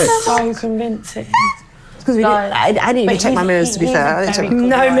except Specs. So convincing. Because I didn't even check my mirrors, to be fair. I didn't check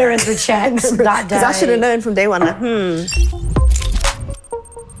No mirrors were checked that day. Because I should have known from day one, like,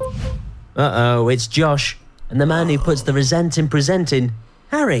 Uh-oh, it's Josh. And the man who puts the resent in presenting,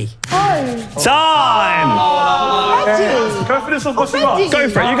 Harry. Time! Can I finish off what's you want? Go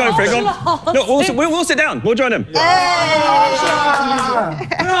for it, you go for it, go on. No, we'll sit down, we'll join him. Right.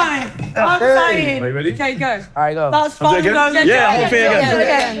 I'm saying. Are you ready? Okay, go. All right, go. That's fine. again? Go. Yeah, whole thing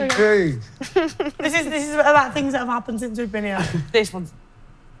again. Hey. This is about things that have happened since we've been here. This one's.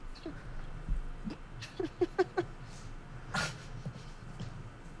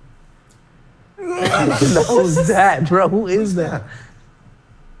 Who's that, bro? Who is that?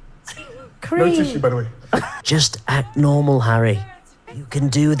 No tissue, by the way. Just act normal, Harry. You can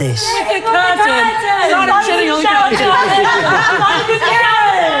do this.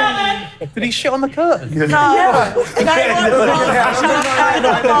 Did he shit on the curtain?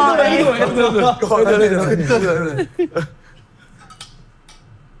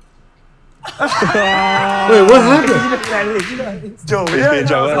 Wait, what happened? Joe,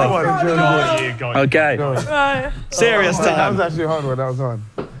 Okay. Serious That time. was actually a hard one. That was hard.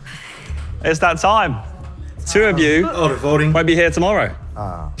 It's that time. Two of you they're voting. won't be here tomorrow.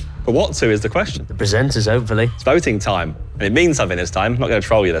 But what two is the question? The presenters, hopefully. It's voting time. And it means something this time. I'm not going to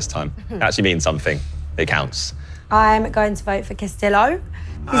troll you this time. It actually means something. It counts. I'm going to vote for Castillo.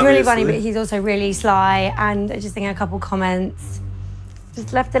 He's really funny, but he's also really sly. And I just think a couple comments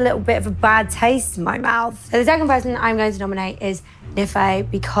just left a little bit of a bad taste in my mouth. So the second person I'm going to nominate is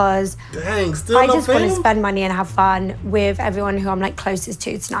Nife, because Dang, still I no just want to film? spend money and have fun with everyone who I'm like closest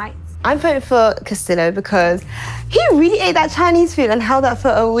to tonight. I'm voting for Castillo because he really ate that Chinese food and held that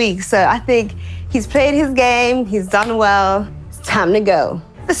for a week. So I think he's played his game, he's done well. It's time to go.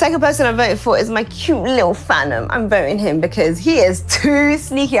 The second person I'm voting for is my cute little Phantom. I'm voting him because he is too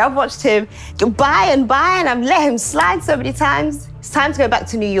sneaky. I've watched him buy and I've let him slide so many times. It's time to go back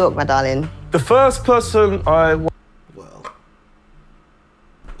to New York, my darling. The first person I...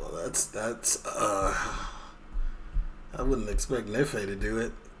 That's I wouldn't expect Nefe to do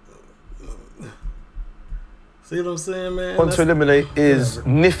it. See what I'm saying, man? want to eliminate is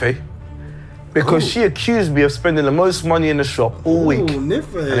Nife, because she accused me of spending the most money in the shop all week.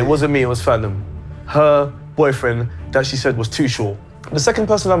 Nife. And it wasn't me, it was Phantom. Her boyfriend that she said was too short. The second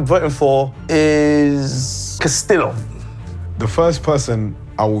person I'm voting for is Castillo. The first person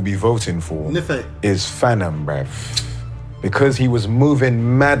I will be voting for Nife. is Phantom, bruv. Because he was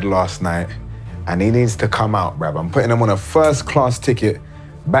moving mad last night and he needs to come out, bruv. I'm putting him on a first-class ticket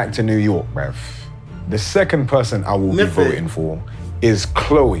back to New York, bruv. The second person I will be voting for is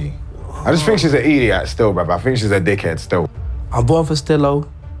Chloe. I just think she's an idiot still, bruv. I think she's a dickhead still. I'm voting for Stillo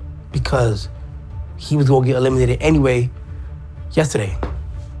because he was gonna get eliminated anyway yesterday.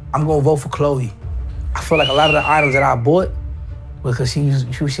 I'm gonna vote for Chloe. I feel like a lot of the items that I bought, because she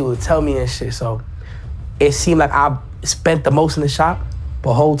would tell me and shit, so it seemed like I spent the most in the shop,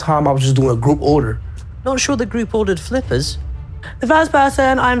 but the whole time I was just doing a group order. Not sure the group ordered flippers. The first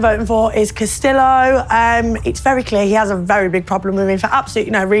person I'm voting for is Castillo. It's very clear he has a very big problem with me for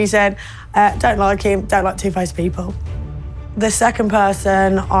absolutely no reason. Don't like him, don't like two-faced people. The second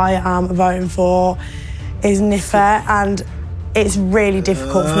person I am voting for is Nife, and it's really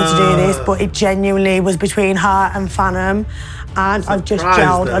difficult for me to do this, but it genuinely was between her and Phantom, and I've just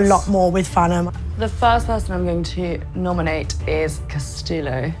gelled a lot more with Phantom. The first person I'm going to nominate is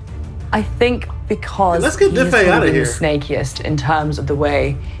Castillo. I think because let's get he's Nife out of been here. the snakiest in terms of the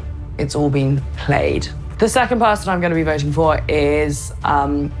way it's all been played. The second person I'm going to be voting for is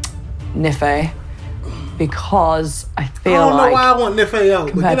Nife, because I feel I don't know like why I want Nife out.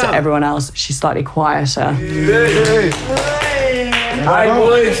 but compared get to out. everyone else, she's slightly quieter.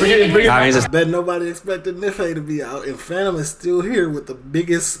 I bet nobody expected Nife to be out, and Phantom is still here with the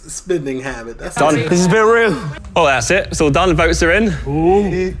biggest spending habit. That's Done. it. This has been real. Oh, that's it. It's all done. Votes are in.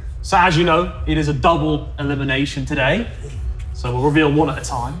 Ooh. So as you know, it is a double elimination today. So we'll reveal one at a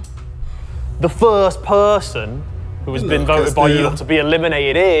time. The first person who has been voted by you to be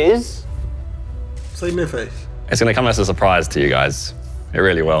eliminated is... Say Nife. It's going to come as a surprise to you guys. It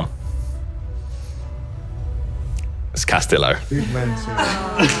really will. It's Castillo. Big man.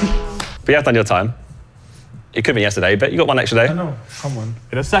 But you have done your time. It could be yesterday, but you got one extra day. I know. Come on.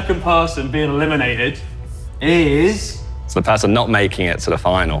 The second person being eliminated is... It's the person not making it to the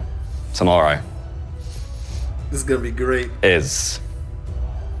final tomorrow. This is gonna be great. Is...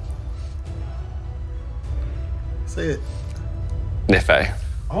 Say it. Nife.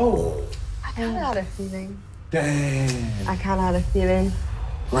 Oh. I kind of had a feeling. Damn. I kind of had a feeling.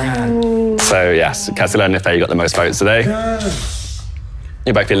 So yes, Castillo and Nife, you got the most votes today.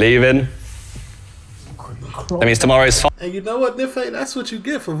 You both be leaving. That means tomorrow's final. And you know what, Nife? That's what you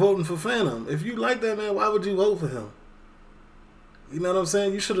get for voting for Phantom. If you like that man, why would you vote for him? You know what I'm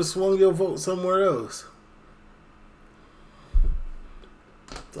saying? You should have swung your vote somewhere else.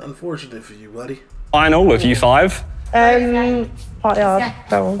 It's unfortunate for you, buddy. Final with you five. Party hard.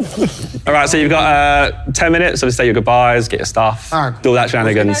 Go on. All right, so you've got 10 minutes, so to say your goodbyes, get your stuff, do all that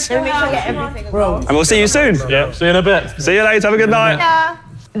shenanigans. And we'll see you soon. Yeah, see you in a bit. See you later, have a good night. Yeah.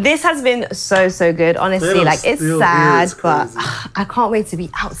 This has been so good, honestly. Phantom's Like, it's still sad, here, it's but crazy. I can't wait to be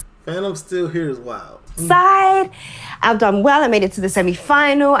outside. Phantom still here is wild. I've done well. I made it to the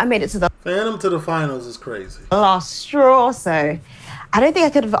semi-final. I made it to the Phantom to the finals is crazy. last straw, so I don't think I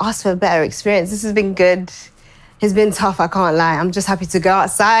could have asked for a better experience. This has been good. It's been tough, I can't lie. I'm just happy to go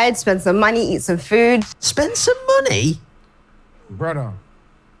outside, spend some money, eat some food. Spend some money? Brother,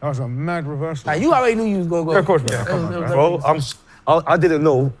 that was a mad reversal. Now, you already knew you was gonna go. Yeah, of course, man. Bro, I didn't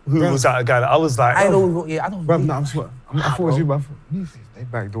know who was that guy. I was like, I know. Yeah, I don't. Bro, no, I thought it was you, but they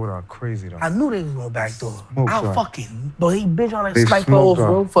backdoored out crazy though. I knew they was going back door. Smoke I shot. fucking, but he bitch on that They sniper smoked off, her.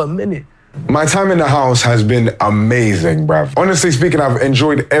 bro, for a minute. My time in the house has been amazing, bruv. Honestly speaking, I've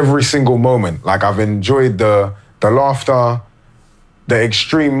enjoyed every single moment. Like, I've enjoyed the laughter, the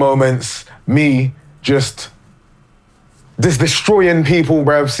extreme moments, me just destroying people,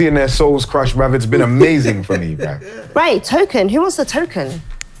 bruv, seeing their souls crushed, bruv. It's been amazing for me, bruv. Right, token. Who wants a token?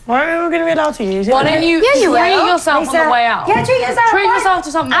 Why are we going to be allowed to use it? Why don't you Yeah, you treat will. yourself on the way out? Yeah, treat yourself. Treat yourself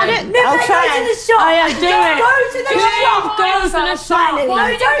to something. I'll try. Oh, yeah, do it. Go to the shop. Go to the shop. Finally.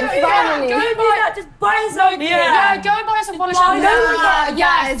 No, don't do that. Go and do that. Just buy yourself. Yeah, go and buy yourself one of Guys,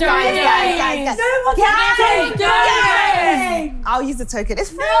 Yes, do it. I'll use the token. It's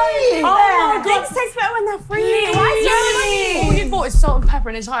free. Oh my God. Things taste better when they're free. Why is it All free? you bought is salt and pepper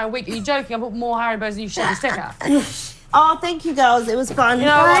an entire week. Are you joking? I bought more Haribos than you should have sticker. Oh, thank you, girls. It was fun. You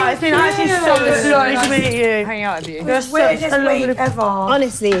know what? It's been actually so lovely to meet you. Hang out with you. You're such a lovely ever.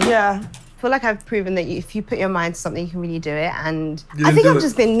 Honestly, Yeah. I feel like I've proven that if you put your mind to something, you can really do it. And You I didn't think do I've it.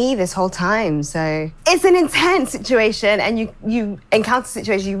 just been me this whole time. So it's an intense situation, and you encounter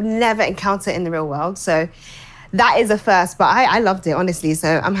situations you never encounter in the real world. So that is a first, but I loved it, honestly.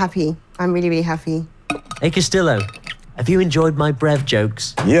 So I'm happy. I'm really, really happy. Hey, Castillo, have you enjoyed my Brev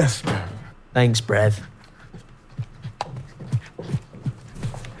jokes? Yes. Thanks, Brev.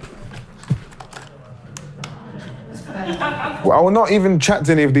 Well, I will not even chat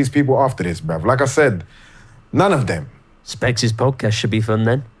to any of these people after this, bruv. Like I said, none of them. Specs' podcast should be fun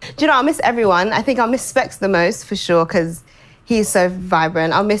then. Do you know, I'll miss everyone. I think I'll miss Specs the most, for sure, because he's so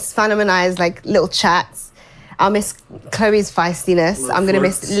vibrant. I'll miss Phantom and I's, like, little chats. I'll miss Chloe's feistiness. I'm going to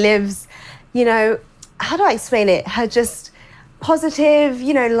miss Liv's, you know, how do I explain it? Her just positive,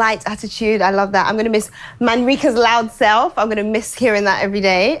 you know, light attitude. I love that. I'm going to miss Manrika's loud self. I'm going to miss hearing that every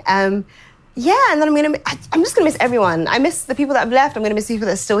day. Yeah, and then I'm just going to miss everyone. I miss the people that have left. I'm going to miss people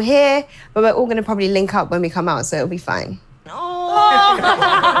that are still here. But we're all going to probably link up when we come out, so it'll be fine. Oh,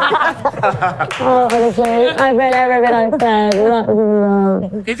 honestly, I bet everyone sad.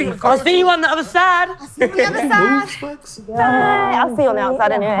 I'll see you on the other side. I'll see you on the other side. Bye. I'll see you on the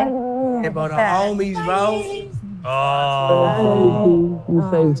outside anyway. Yeah, bro, the homies, bro.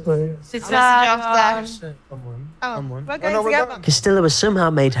 Castillo has somehow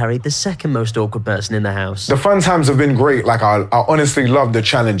made Harry the second most awkward person in the house. The fun times have been great. Like, I honestly love the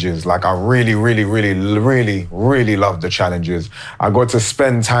challenges. Like, I really love the challenges. I got to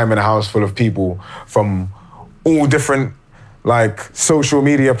spend time in a house full of people from all different, like, social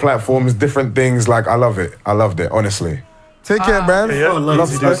media platforms, different things. Like, I love it. I loved it, honestly. Take care, man. I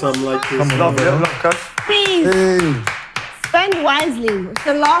love to do something like this. Please. Spend wisely. It's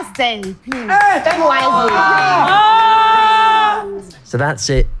the last day. Please. Spend wisely. So that's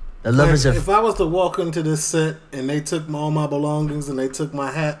it. The lovers Like, of... If I was to walk into this set and they took all my belongings and they took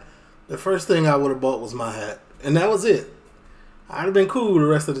my hat, the first thing I would have bought was my hat. And that was it. I'd have been cool the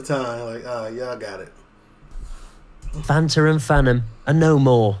rest of the time. Like, y'all got it. Fanta and Phantom are no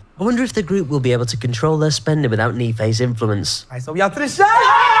more. I wonder if the group will be able to control their spending without Nife's influence. Alright, so we out to the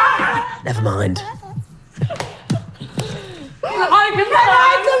shot! Never mind.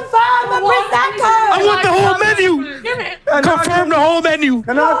 I want the whole menu! Confirm the whole menu!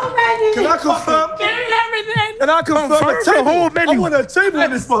 Can I confirm? Give me everything! Can I confirm the whole menu? I want a table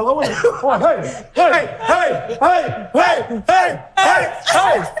in this spot. I want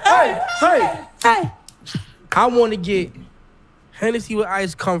Hey! I want to get Hennessy with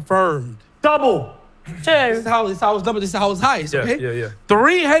ice confirmed. Double. 2. This is how it's double. This is how it's highest. Okay. Yeah.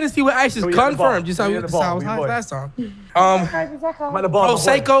 3 Hennessy with ice is We at the bar. confirmed. Just how We it at the was bar. We highest boy. last time. I'm at the bar.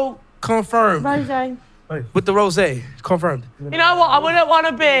 Prosecco confirmed. Rosé. With the rosé confirmed. You know what? I wouldn't want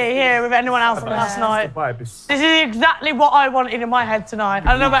to be here with anyone else on last night. This is exactly what I wanted in my head tonight.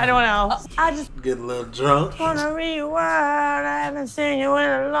 I don't know about anyone else. I just Get a little drunk. wanna rewind. I haven't seen you in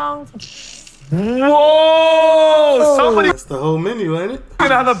a long time. Whoa! Somebody That's the whole menu, ain't it?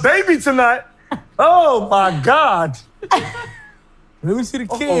 gonna have a baby tonight. Oh my God! Let me see the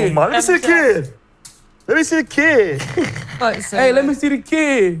Oh kid. my! Let me see the kid. Let me see the kid. Hey, let me see the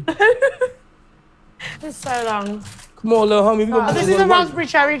kid. It's so long. Come on, little homie. We gonna This is a raspberry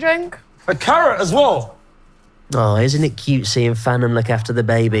cherry drink. A carrot as well. Oh, isn't it cute seeing Phantom look after the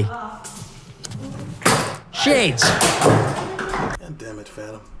baby? Shit! God damn it,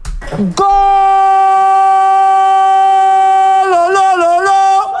 Phantom. Go!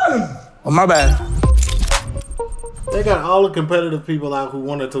 Oh, my bad. They got all the competitive people out who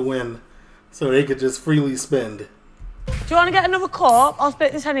wanted to win so they could just freely spend. Do you want to get another cup? I'll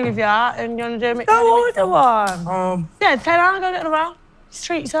split this honey with you, and you want to do it? Go order one. Yeah, tell her go get another. Just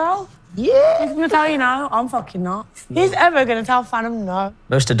treat yourself. Yeah. He's gonna tell you no. I'm fucking not. He's ever gonna tell Phantom no.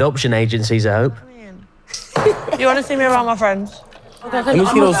 Most adoption agencies, I hope. You want to see me around my friends? Let me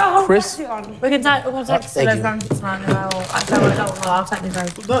see those crisp. We can take Castillo's grandkids tonight, and I'll take these home.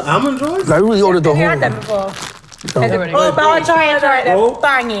 The almond joys? I really ordered the Have you had them whole. before? Oh, but I'll try it. They're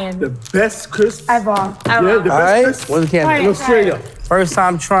banging. The best crisp Ever. Yeah, the best Alright, crisp what's the Try candy? it. in Australia. First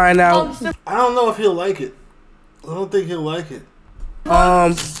time trying out I don't know if he'll like it. I don't think he'll like it.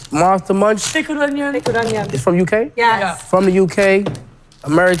 Monster Munch. Pickled onion. Pickled onion. It's from UK? Yes. From the UK,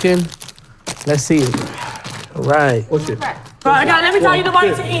 American. Let's see it. All right. What's it? Right, okay, let me tell you the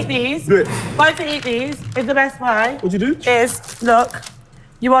way to eat these. Do it. Way to eat these is the best way. What'd you do? Is, look,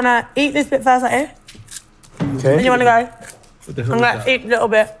 you want to eat this bit first like here, and Okay. you want to go, What the hell I'm is going that? to eat a little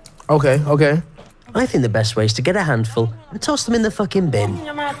bit. Okay, okay. I think the best way is to get a handful and toss them in the fucking bin.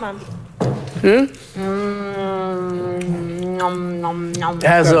 You're mad, man. It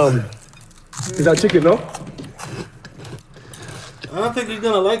has Is that chicken, no? I don't think he's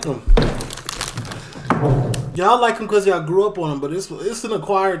gonna like them. Y'all like them because y'all grew up on them, but it's an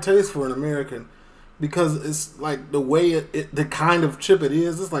acquired taste for an American because it's like the way the kind of chip it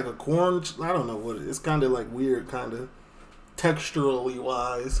is. It's like a corn. I don't know what it is. It's kind of like weird, kind of texturally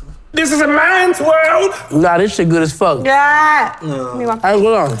wise. This is a man's world. Nah, this shit good as fuck. Yeah. No. I ain't gonna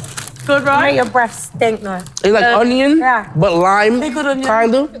lie. Good, right? Make your breath stink, though. It's like onion, yeah. but lime, Pickled onion.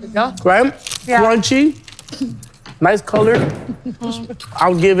 kind of, right? Yeah. Crunchy, nice color.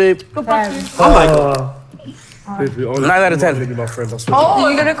 I'll give it. Good punch. I like it. 9 out of 10. My friend, I swear. Oh,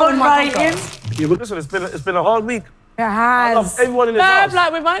 you're going to go right in? Yeah, but listen, it's been a hard week. It I has. love everyone in this Babe, house.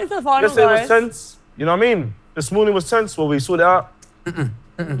 like, we've made it to the final, Yesterday was guys. tense. You know what I mean? This morning was tense. Well, we sorted it out.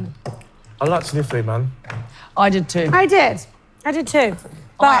 I like Sniffy, man. I did too. I did too.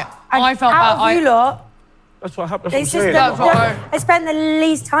 But I felt out bad. of you lot, That's what happened. it's That's just what I'm saying. I spent the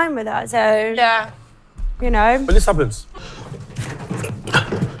least time with her, so Yeah. you know. But this happens.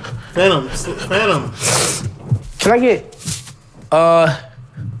 Phantom. Can I get a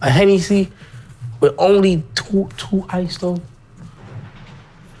Hennessy with only two ice though?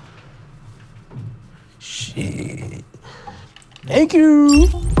 Shit. Thank you.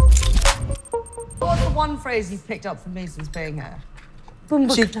 What's the one phrase you've picked up from me since being here?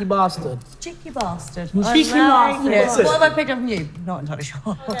 Cheeky bastard. Cheeky bastard. Cheeky bastard. Yeah. What have I picked up from you? Not entirely sure.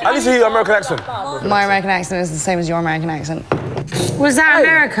 I need to hear your American accent. My American accent is the same as your American accent. Was that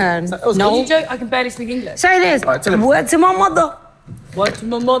American? No. You joke? I can barely speak English. Say this. Word to my mother. Word to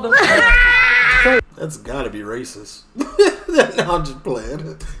my mother. That's gotta be racist. No, I'm just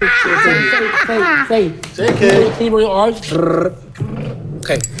playing. Say. JK. Can you bring your arms?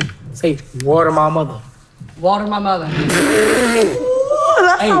 Okay. Say, water my mother. Water my mother.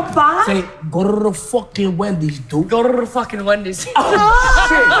 That's not bad. Say, go to the fucking Wendy's, dude. Go to the fucking Wendy's.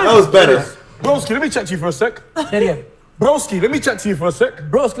 That was better. Broski, let me chat to you for a sec. Say it again. Broski, let me chat to you for a sec.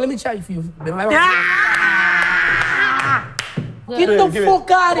 Broski, let me chat for you. Get the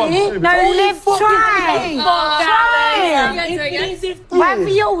fuck out of here. No, live try.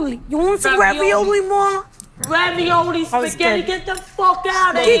 Ravioli. You want some ravioli, Mom? Ravioli, spaghetti, get the fuck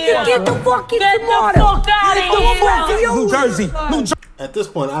out of here. Get the fucking Get the fuck out of here. New Jersey. At this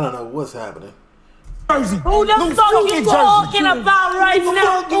point, I don't know what's happening. Jersey. Who the fuck you talking about right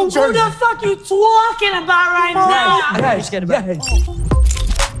now? Who the fuck you talking about right now? Yeah, just get it back.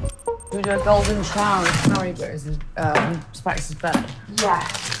 We do a golden shower with curry, but is Specs is better. Yeah.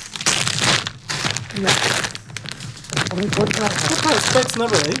 What kind of Specs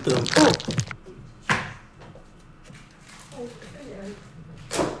never ate them?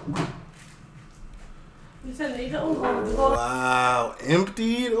 Wow,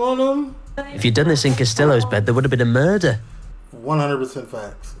 emptied on them? If you'd done this in Castillo's bed, there would have been a murder. 100%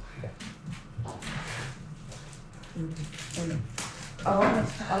 facts.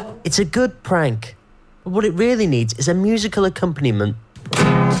 It's a good prank, but what it really needs is a musical accompaniment.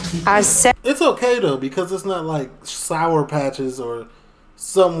 It's okay though, because it's not like Sour Patches or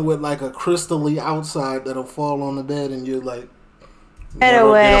something with like a crystally outside that'll fall on the bed and you're like, Get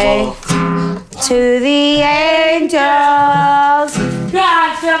away to the angels.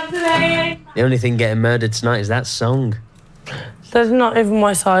 The only thing getting murdered tonight is that song. That's not even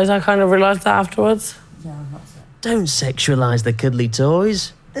my size. I kind of realised that afterwards. Don't sexualise the cuddly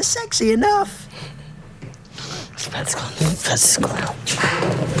toys. They're sexy enough. Let's go.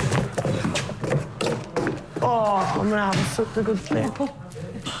 Oh, I'm gonna have such a good sleep.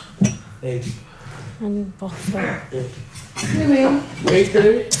 Hey. And Boston.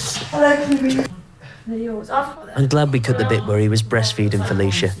 I'm glad we cut the bit where he was breastfeeding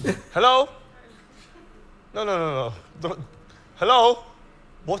Felicia. Hello? No. Hello?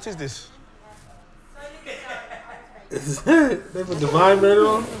 What is this? they put the vibrator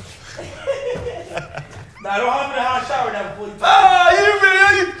on? Nah, I don't have a hot shower now before you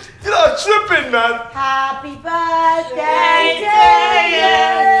You're not tripping, man. Happy birthday to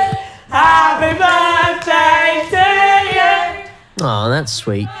you. Happy birthday to you. Oh, that's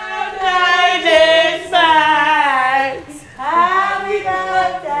sweet. Birthday, dear Specs. Happy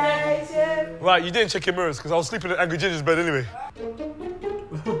birthday to you. Right, you didn't check your mirrors because I was sleeping in Angry Ginger's bed anyway.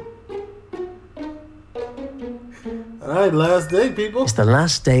 All right, last day, people. It's the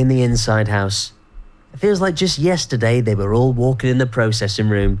last day in the inside house. It feels like just yesterday they were all walking in the processing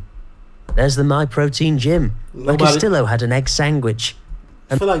room. There's the My Protein gym, where Castillo had an egg sandwich.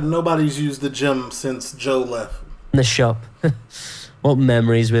 I feel like nobody's used the gym since Joe left. In the shop. What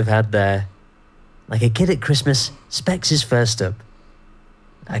memories we've had there. Like a kid at Christmas, Specs is first up.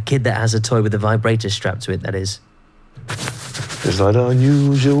 A kid that has a toy with a vibrator strapped to it, that is. It's not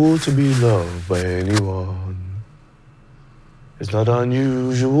unusual to be loved by anyone. It's not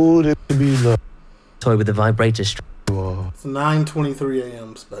unusual to be loved. Toy with a vibrator strap. It's 9:23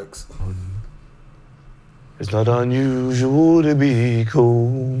 a.m. Specs. It's not unusual to be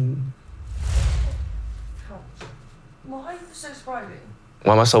cool. Why are you so sprightly?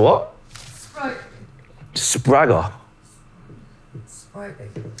 Why am I so what? Sprightly. Spragger. Sprightly.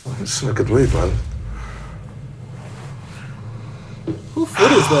 It's a good word, man. Who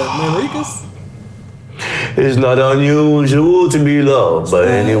foot is that, Manricus? It's not unusual to be loved by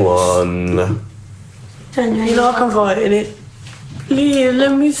anyone. You know I can fight in it. Please,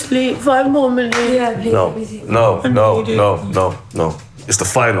 let me sleep 5 more minutes. Yeah, please. No. It's the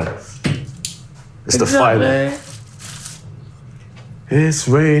final. It's the final. It's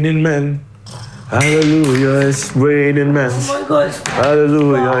raining men. Hallelujah, it's raining men. Oh my God.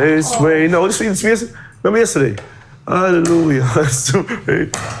 Hallelujah, it's raining. No, remember yesterday? Hallelujah, it's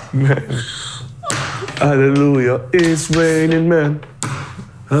raining men. Hallelujah, it's raining men.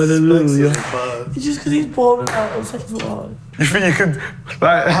 Hallelujah. It's just because he's balling out on such a lot. You think you could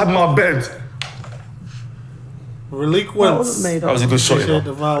have my bed? Reliquents. That was a good shot, you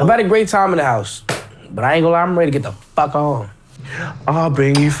know. I've had a great time in the house, but I ain't gonna lie, I'm ready to get the fuck on. I'll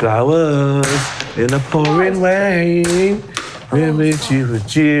bring you flowers in a pouring rain. With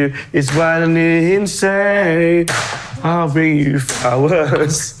you, it's running insane. I'll bring you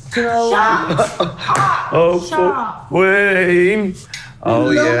flowers. Oh, Wayne.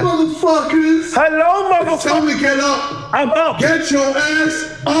 Oh, Hello, yeah. motherfuckers. Hello, motherfuckers. Tell me get up. I'm up. Get your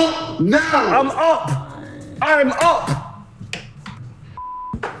ass up now. I'm up. I'm up.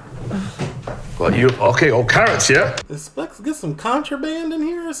 Well, you okay? Oh, carrots, yeah. Expect to get some contraband in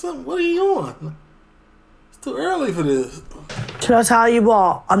here or something. What are you on? It's too early for this. Should I tell you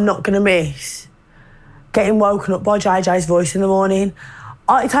what? I'm not gonna miss getting woken up by JJ's voice in the morning.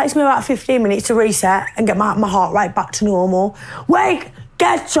 It takes me about 15 minutes to reset and get my heart rate back to normal. Wake,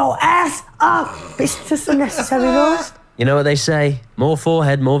 get your ass up. It's just unnecessary noise. You know what they say? More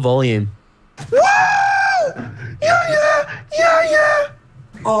forehead, more volume. Woo! Yeah.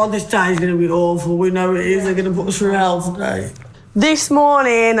 Oh, this day is going to be awful. We know it is. They're going to put us through hell today. This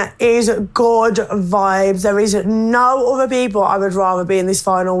morning is good vibes. There is no other people I would rather be in this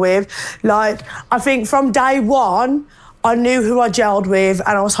final with. Like, I think from day one, I knew who I gelled with,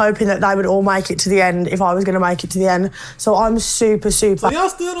 and I was hoping that they would all make it to the end if I was going to make it to the end. So I'm super. So y'all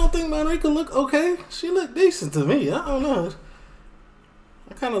still don't think Monica look okay? She looked decent to me. I don't know.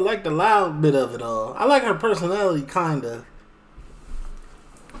 I kind of like the loud bit of it all. I like her personality, kind of.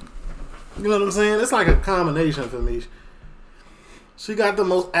 You know what I'm saying? It's like a combination for me. She got the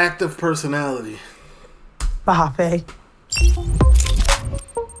most active personality. But happy.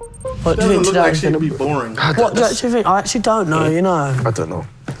 What do you think look like she'd be boring. What do you actually think? I actually don't know, you know. I don't know.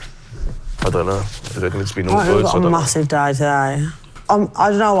 I don't think it's been all I've good. got a massive day today. I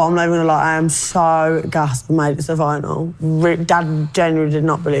don't know what, I'm not even gonna lie, I am so gassed I made it to the final. Dad genuinely did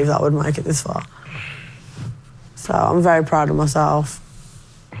not believe that I would make it this far. So I'm very proud of myself.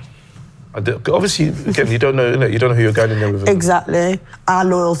 Obviously, again, you don't know who you're going in there with. Exactly. Our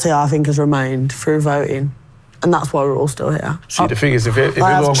loyalty, I think, has remained through voting. And that's why we're all still here. See, the thing is, if everyone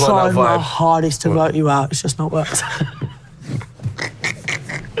I have got tried that my vibe... hardest to vote you out, it's just not worked.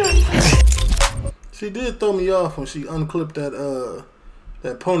 She did throw me off when she unclipped that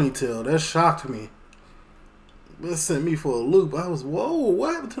ponytail. That shocked me. That sent me for a loop. I was, whoa,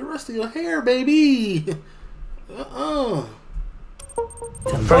 what happened to the rest of your hair, baby? What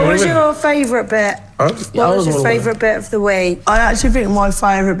was your favourite bit? What was your favourite bit of the week? I actually think my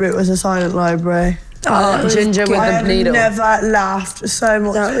favourite bit was the silent library. Ginger with the needle. I never laughed so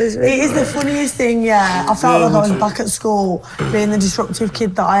much. It is the funniest thing, yeah. I felt like I was back at school, being the disruptive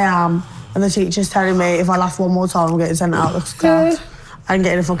kid that I am, and the teacher's telling me if I laugh one more time, I'm getting sent out of class and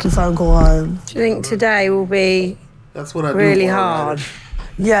getting a fucking phone call home. Do you think today will be really hard?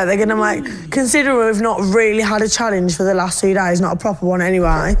 Yeah, they're gonna considering we've not really had a challenge for the last 2 days, not a proper one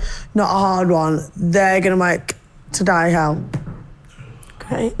anyway, not a hard one, they're gonna make today hell.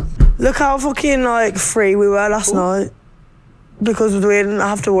 Okay. Look how fucking free we were last night. Because we didn't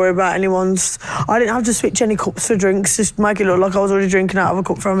have to worry about anyone's... I didn't have to switch any cups for drinks, just make it look like I was already drinking out of a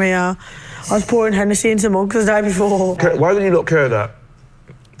cup from here. I was pouring Hennessy into mugs the day before. Why didn't you not care that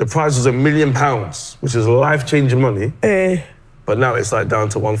the prize was £1 million, which is life-changing money, but now it's down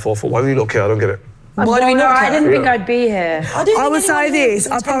to 144? Why do you not care? I don't get it. Why do we not care? I didn't think I'd be here. I would say this,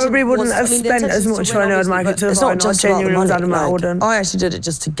 I probably wouldn't have spent as much if I knew I'd make it to the final. I genuinely was adamant I wouldn't. I actually did it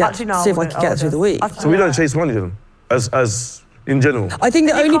just to see if I could get through the week. So we don't chase money then, as in general? I think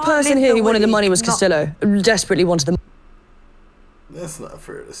the only person here who wanted the money was Castillo. Desperately wanted the money. That's not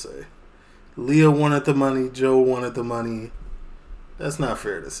fair to say. Leah wanted the money, Joe wanted the money. That's not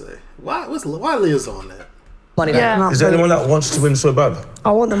fair to say. Why Leah's on that? Money. Yeah. Is there anyone that wants to win so bad?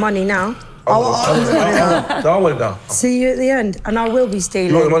 I want the money now. I want it now. See you at the end, and I will be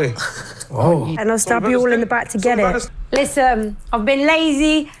stealing. You want the money? Oh. And I'll stab you all in the back to get it. Listen, I've been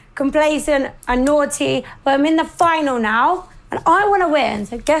lazy, complacent, and naughty, but I'm in the final now, and I want to win.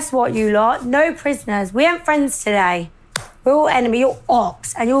 So guess what, you lot? No prisoners. We ain't friends today. We're all enemy. You're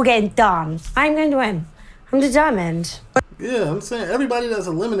ops, and you're getting done. I'm going to win. I'm determined. Yeah, I'm saying everybody that's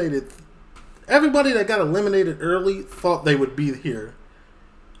eliminated, everybody that got eliminated early thought they would be here.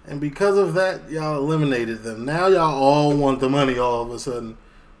 And because of that, y'all eliminated them. Now y'all all want the money all of a sudden.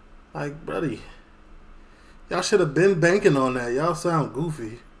 Like, buddy, y'all should have been banking on that. Y'all sound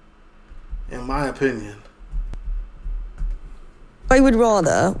goofy, in my opinion. I would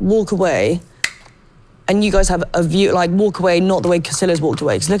rather walk away and you guys have a view, walk away not the way Castillo's walked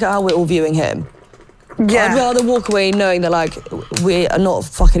away, because look at how we're all viewing him. Yeah. I'd rather walk away knowing that, we are not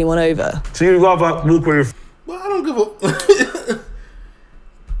fucking anyone over. So you'd rather walk away with... Well, I don't give a...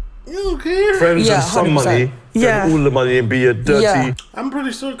 You don't care? Friends and some money spend all the money and be a dirty. Yeah. I'm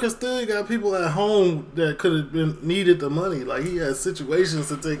pretty sure Castilla got people at home that could have been needed the money. Like he had situations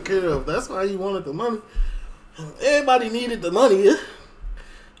to take care of. That's why he wanted the money. Everybody needed the money,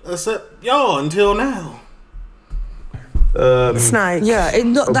 except y'all until now. Snake. Yeah,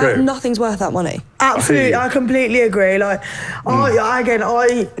 nothing's worth that money. Absolutely, I completely agree. Like,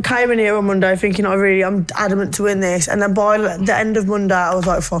 I came in here on Monday thinking I'm adamant to win this, and then by the end of Monday, I was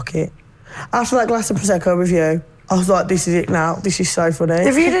like, fuck it. After that glass of Prosecco review, I was like, this is it now. This is so funny.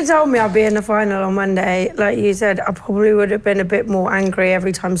 If you'd have told me I'd be in the final on Monday, like you said, I probably would have been a bit more angry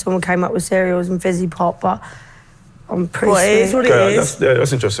every time someone came up with cereals and fizzy pop, but I'm pretty Well, it is what it is.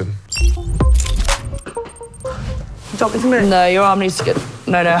 That's interesting. Talk to me. No, your arm needs to get...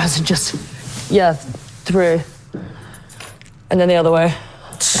 No, it's just... Yeah, through. And then the other way.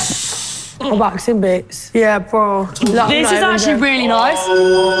 My back's in bits. Yeah, bro. This is actually really nice.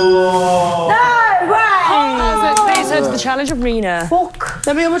 No way! These are the challenge arena. Fuck.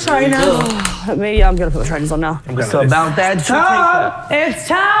 Let me have a trainer. Yeah, I'm going to put my trainers on now. It's about that time. It's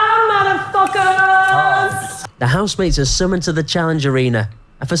time, motherfuckers! The housemates are summoned to the challenge arena,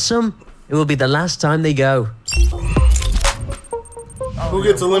 and for some, it will be the last time they go. Who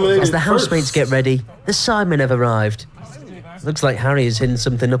gets eliminated As the first? housemates get ready, the Sidemen have arrived. Looks like Harry has hidden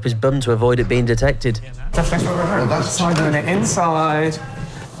something up his bum to avoid it being detected. That's side doing it inside.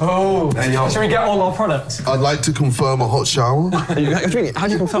 Oh, should we get all our products? I'd like to confirm a hot shower. How do you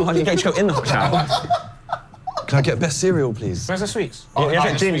confirm? How do you get to go in the hot shower? Can I get best cereal, please? Where's the sweets? Can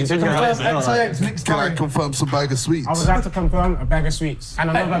I confirm some bag of sweets? I would have to confirm a bag of sweets. And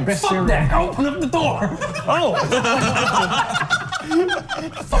another best cereal. Open up the door. Oh.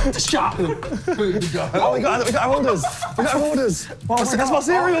 Fuck the shop. Oh, we got our orders. We got our orders. That's my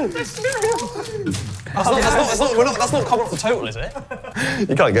cereal. That's not covering up the total, is it?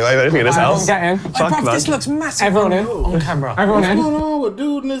 You can't get away with anything in this house. Everyone get in. This looks massive. Everyone in. On camera. Everyone in. What's going on with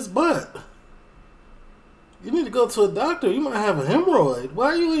dude in his butt? You need to go to a doctor. You might have a hemorrhoid. Why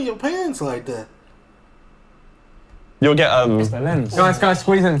are you in your pants like that? You'll get It's the lens. Guys,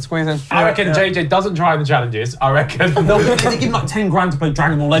 squeeze in. I reckon JJ doesn't try the challenges. I reckon they give him like 10 grand to play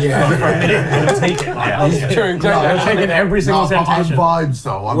Dragon Ball Legends for a minute. He'll take it. That's true. JJ taking every single temptation. I'm vibes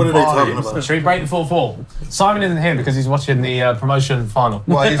though. What are they talking about? Should we break the 4-4? Simon isn't here because he's watching the promotion final.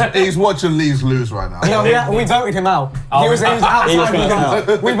 Well, he's watching Leeds lose right now. No, we voted him out. He was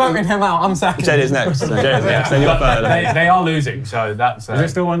outside. We voted him out. I'm second. JJ's next. Then you're third. They are losing, so that's... Is it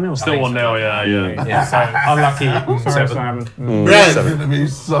still 1-0? Still 1-0, yeah. So unlucky. He's gonna be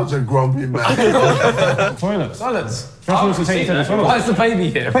such a grumpy man. Toilets. Why is the baby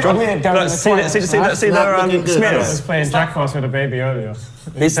here? See their smears. Playing jackpot with a baby earlier.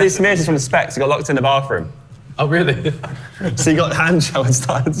 These smears is from the specs. He got locked in the bathroom. Oh, really? So he got hand shower and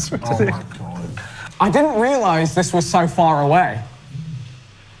started. Oh my god. I didn't realise this was so far away.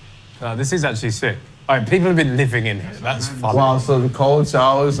 This is actually sick. People have been living in here. That's fun. Wow, some cold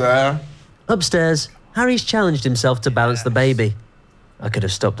showers there. Upstairs, Harry's challenged himself to balance the baby. I could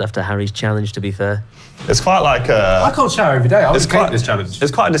have stopped after Harry's challenge, to be fair. It's quite like a... I can't shower every day. I would hate this challenge.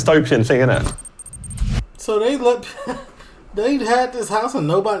 It's quite a dystopian thing, isn't it? So they had this house and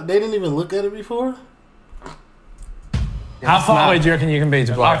they didn't even look at it before? How far away do you reckon you can be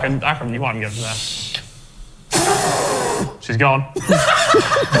to play? I reckon you might get to there. She's gone.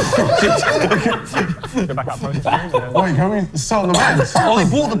 Go back up, bro. Wait, can we sell the bands? Oh, they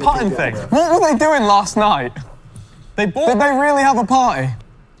bought the putting thing. What were they doing last night? Did they really have a party?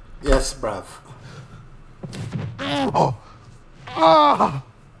 Yes, bruv.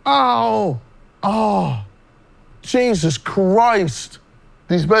 Oh, Jesus Christ.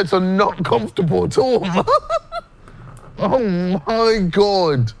 These beds are not comfortable at all. Oh my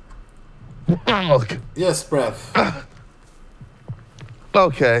God. Yes, bruv.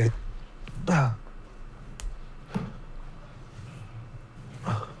 Okay. I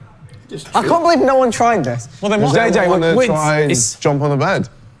can't believe no one tried this. Well, then Does what? anyone want to try and jump on the bed?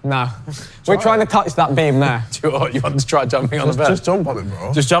 No. We're trying to touch that beam there. You want to try jumping on the bed? Just jump on it,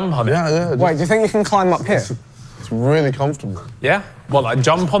 bro. Just jump on it? Yeah. Wait, do you think you can climb up here? It's really comfortable. Yeah? What, like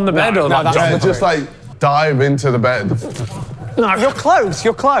jump on the bed or like Yeah, jump? just like dive into the bed. No, you're close.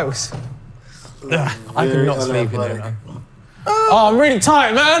 I could not sleep in there, man. Oh, I'm really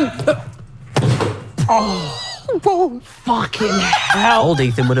tired, man. Oh, fucking hell. Old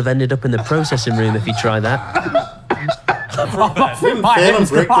Ethan would have ended up in the processing room if he tried that. Bro, I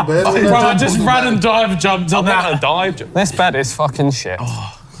just ran and dive jumped on that. Dive jump. This bed is fucking shit.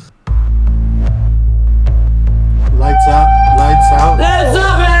 Lights out. Let's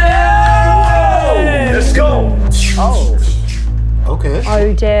Let's go. Oh. Okay.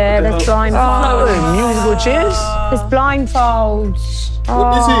 Oh dear, the It's blindfolds. Musical chairs? It's blindfolds.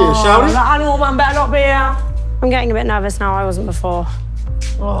 What is he, shouting? I know one better not be here. I'm getting a bit nervous now. I wasn't before.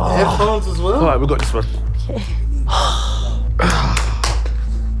 Headphones as well? All right, we got this one.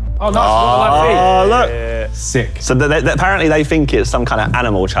 Oh, nice. Oh, look. Sick. So apparently they think it's some kind of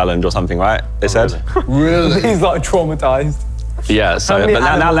animal challenge or something, right? They said. Really? He's like traumatized. Yeah. So, but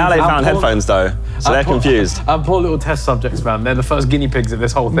now they found headphones though, so they're confused. Our poor little test subjects, man. They're the first guinea pigs of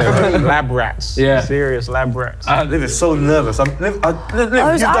this whole thing. Lab rats. Yeah. Serious lab rats. Liv is so nervous. Liv,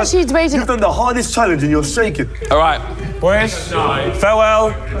 I was actually debating. You've done the hardest challenge and you're shaking. All right, boys.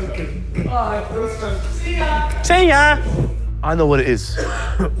 Farewell. See ya. I know what it is.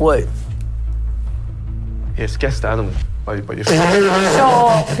 What? Yes, guess the animal. But you're Sure, you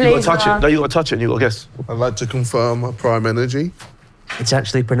please. gotta touch it. No, you gotta touch it and you gotta guess. I'd like to confirm my prime energy. It's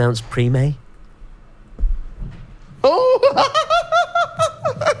actually pronounced Prime. Oh,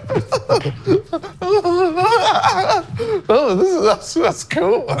 that's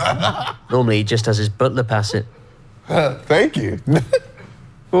cool. Normally, he just has his butler pass it. Thank you.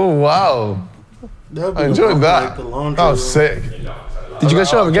 Oh, wow. I enjoyed that. That was sick. Did you go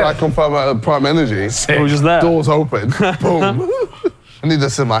show him again? I confirm my prime energy. Sick. It was just there. Doors open. Boom. I need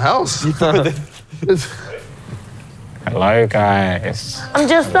this in my house. Hello, guys. I'm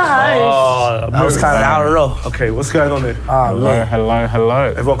just the host. Oh, That was kind of out of row. Okay, what's going on here?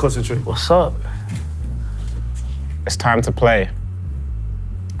 Hello. Everyone concentrate. What's up? It's time to play.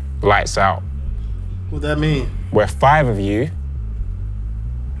 Lights out. What that mean? Where 5 of you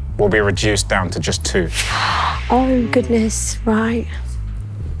will be reduced down to just 2. Oh, goodness. Right.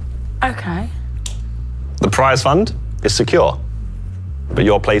 Okay. The prize fund is secure, but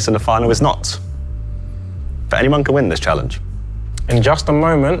your place in the final is not. But anyone can win this challenge. In just a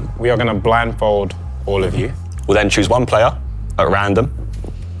moment, we are going to blindfold all of you. We'll then choose one player at random.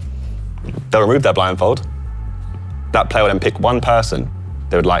 They'll remove their blindfold. That player will then pick one person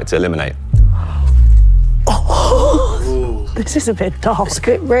they would like to eliminate. This is a bit dark. It's a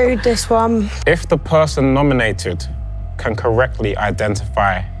bit rude, this one. If the person nominated can correctly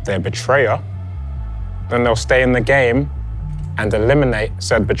identify their betrayer, then they'll stay in the game and eliminate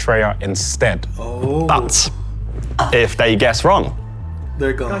said betrayer instead. Oh. But if they guess wrong,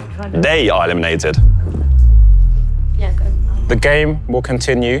 they're gone. They are eliminated. Yeah, go. The game will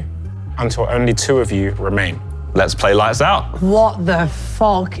continue until only 2 of you remain. Let's play lights out. What the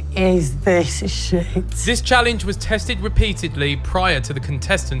fuck is this shit? This challenge was tested repeatedly prior to the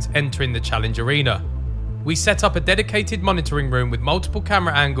contestants entering the challenge arena. We set up a dedicated monitoring room with multiple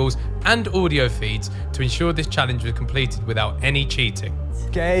camera angles and audio feeds to ensure this challenge was completed without any cheating.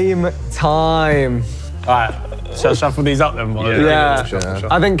 Game time. All right, shall I shuffle these up then, boys? Yeah.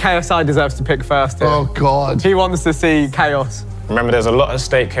 I think KSI deserves to pick first here. Oh, God. He wants to see chaos. Remember, there's a lot at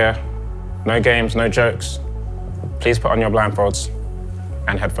stake here. No games, no jokes. Please put on your blindfolds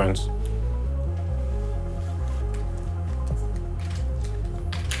and headphones.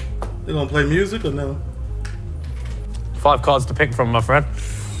 They gonna play music or no? 5 cards to pick from, my friend.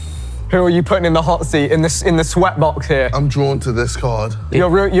 Who are you putting in the hot seat, in the sweat box here? I'm drawn to this card. You're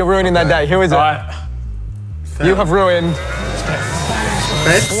ruining their day. Who is it? All right. You have ruined.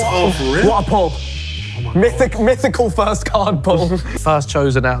 What a pull. Mythical first card pull. First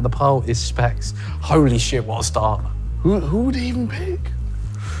chosen out of the poll is Specs. Holy shit, what a start. Who would he even pick?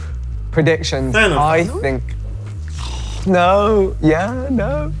 Predictions. I think. No. Yeah,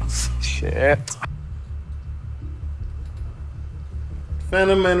 no. Shit.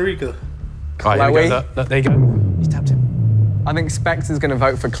 Phantom Enrica. Right, here we go. There you go. He's tapped him. I think Specs is going to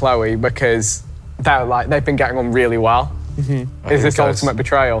vote for Chloe because they've been getting on really well. Is this ultimate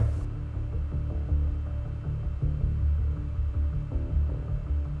betrayal?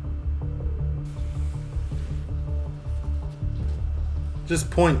 Just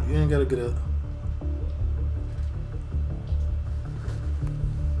point. You ain't gotta get up.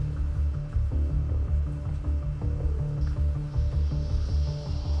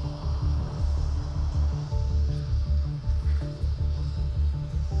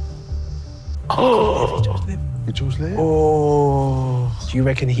 Oh. You chose Liv? Oh. Do you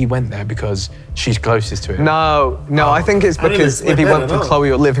reckon he went there because she's closest to him? No, I think it's because if he went for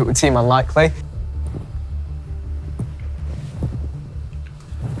Chloe or Liv, it would seem unlikely.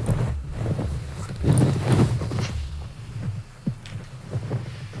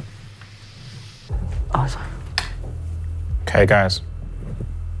 Okay, guys.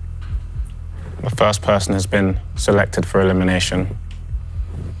 The first person has been selected for elimination,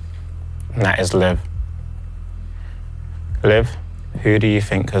 and that is Liv. Liv, who do you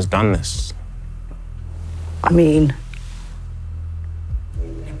think has done this? I mean,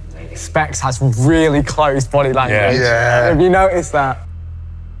 Specs has really close body language. Yeah. Have you noticed that?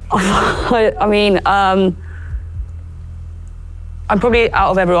 I mean, I'm probably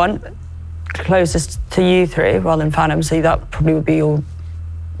out of everyone closest to you three rather than Phantom, so that probably would be your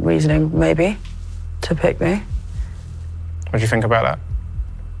reasoning, maybe, to pick me. What do you think about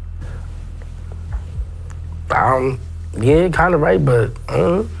that? Yeah, kind of right, but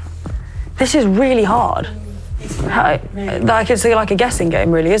This is really hard. Like it's like a guessing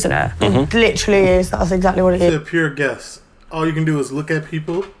game, really, isn't it? It literally is. That's exactly what it It's is. a pure guess. All you can do is look at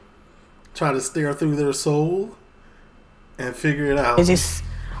people, try to stare through their soul, and figure it out. Is this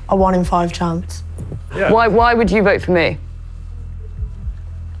a 1 in 5 chance? Yeah. Why would you vote for me?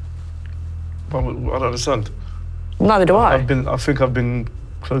 I don't understand. Neither do I. I think I've been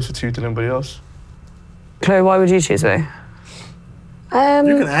closer to you than anybody else. Chloe, why would you choose me? You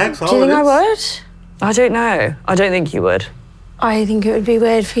can ask all Do you think of I this. would? I don't know. I don't think you would. I think it would be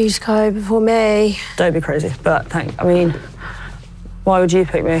weird for you to go before me. Don't be crazy, but I mean, why would you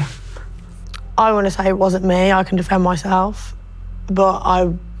pick me? I want to say it wasn't me. I can defend myself, but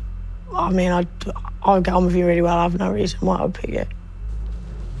I mean, I'll get on with you really well. I have no reason why I would pick you.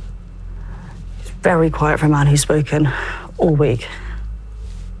 He's very quiet for a man who's spoken all week.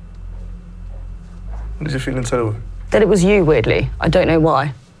 What did you feel inside? That it was you, weirdly. I don't know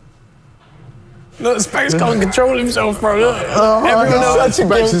why. Look, Specs can't control himself, bro. Look. Everyone else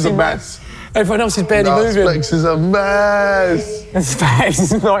Specs is a mess. Everyone else is barely moving. Specs is a mess. And Specs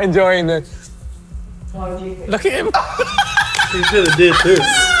is not enjoying this. Look at him. He should have did this.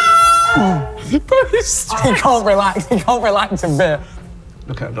 He can't relax. He can't relax a bit.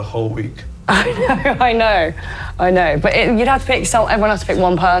 Look at the whole week. I know. But you'd have to pick everyone has to pick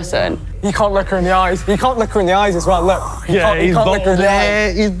one person. You can't look her in the eyes. You can't look her in the eyes as well. Look. He can't look her in the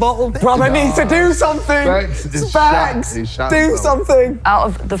eyes. He's bottled. Brother needs to do something. Specs, do something. Out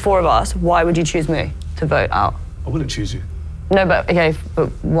of the 4 of us, why would you choose me to vote out? I wouldn't choose you. No, but okay, but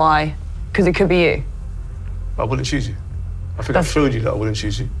why? Because it could be you. I wouldn't choose you. I think I've showed you that I wouldn't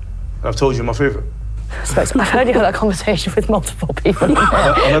choose you. And I've told you my favourite. Specs, I've heard you have that conversation with multiple people.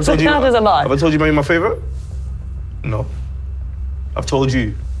 Have So now there's a lie. Have I told you you're my favourite? No. I've told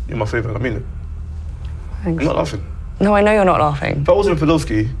you you're my favourite. I mean it. Thanks. I'm not laughing. No, I know you're not laughing. If I wasn't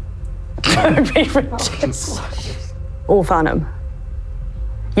Podolski, Don't be ridiculous. Or Phantom.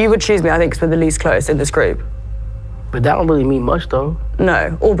 You would choose me, I think, because we're the least close in this group. But that don't really mean much, though.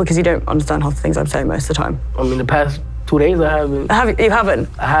 No, or because you don't understand half the things I'm saying most of the time. I mean, the past 2 days I haven't. You haven't?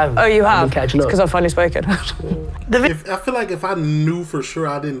 I haven't. Oh, you have? I've been catching up. Because I've finally spoken. I feel like if I knew for sure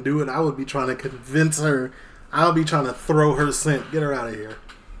I didn't do it, I would be trying to convince her. I would be trying to throw her scent, get her out of here.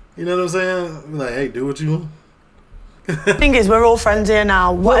 You know what I'm saying? Like, hey, do what you want. The thing is, we're all friends here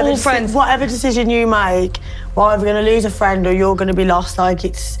now. We're all friends. Whatever decision you make, we're either going to lose a friend or you're going to be lost. Like,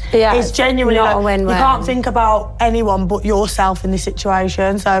 it's genuinely not a like, win-win. you can't think about anyone but yourself in this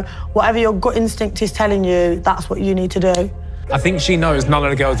situation. So whatever your gut instinct is telling you, that's what you need to do. I think she knows none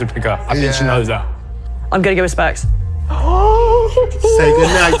of the girls would pick her. I think she knows that. I'm going to go with Specs. Say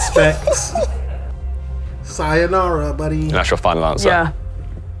goodnight, Specs. Sayonara, buddy. And that's your final answer? Yeah.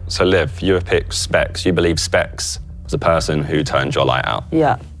 So Liv, you have picked Specs. You believe Specs was the person who turned your light out.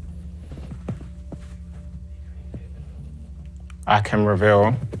 Yeah. I can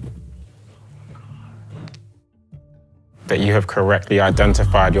reveal that you have correctly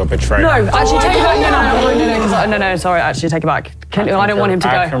identified your betrayer. No, actually take it back. No, sorry, actually take it back. I don't want him to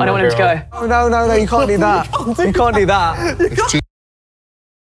go. I don't want him to go. Oh, no, you can't do that. You can't do that.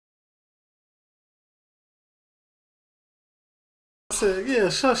 I said, yeah,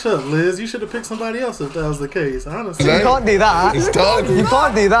 shut up, Liz. You should have picked somebody else if that was the case, honestly. You can't do that. It's done. You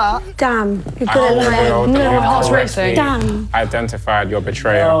can't do that. Damn, you're I good at reveal lying. that you No, have horse correctly racing. Damn. identified your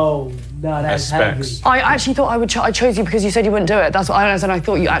betrayer No, as Specs. I actually thought I chose you because you said you wouldn't do it. That's what I said. I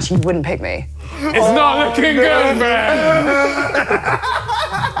thought you actually wouldn't pick me. It's not looking good, man.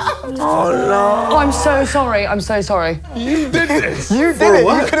 Oh no! I'm so sorry. I'm so sorry. You did this. You did it.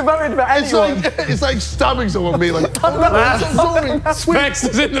 You could have voted for anyone. It's like stabbing someone, being like, Specs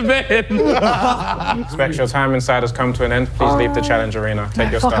is in the bin. Specs, your time inside has come to an end. Please leave the challenge arena.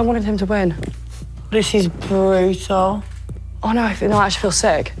 Take your Fuck! I stuff. wanted him to win. This is brutal. Oh no! I actually feel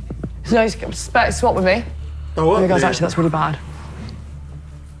sick. No, Specs, swap with me. Oh, what? Oh, guys, actually, that's really bad.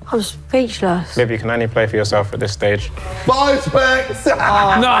 I'm speechless. Liv, you can only play for yourself at this stage. Bye, Specs.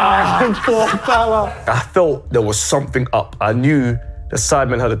 Poor fella. I felt there was something up. I knew the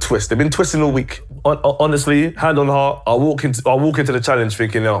Sidemen had a twist. They've been twisting all week. Honestly, hand on heart, I walk into the challenge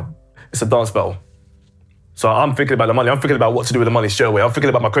thinking, it's a dance battle. So I'm thinking about the money. I'm thinking about what to do with the money straight away. I'm thinking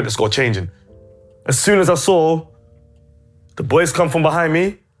about my credit score changing. As soon as I saw the boys come from behind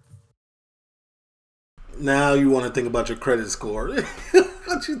me, Now you want to think about your credit score.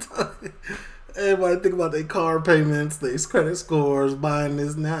 What you talking? Everybody think about their car payments, their credit scores, buying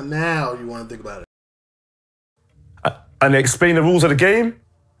this. Now you want to think about it. And they explain the rules of the game.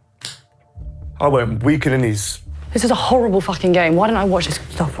 I went weaker than these. This is a horrible fucking game. Why didn't I watch this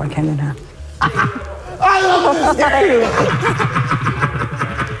stuff before I came in here?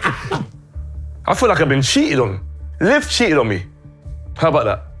 I feel like I've been cheated on. Liv cheated on me. How about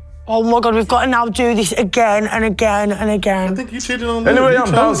that? Oh my God, we've got to now do this again and again and again. I think you cheated on me. Anyway,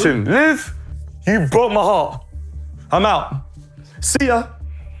 I'm bouncing. Liv, you broke my heart. I'm out. See ya.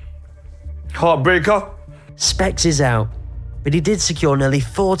 Heartbreaker. Specs is out, but he did secure nearly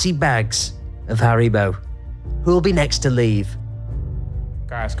 40 bags of Haribo. Who will be next to leave?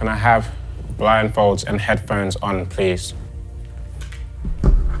 Guys, can I have blindfolds and headphones on, please?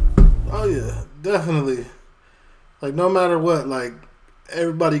 Oh yeah, definitely. Like no matter what, like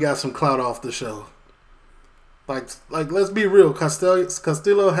everybody got some clout off the show. Like let's be real,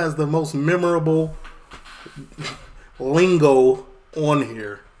 Castillo has the most memorable lingo on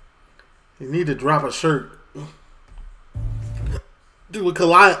here. You need to drop a shirt. Do a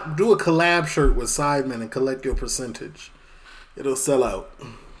collab shirt with Sidemen and collect your percentage. It'll sell out.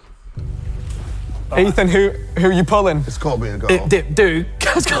 Ethan, who are you pulling? It's got to be a girl. Dude,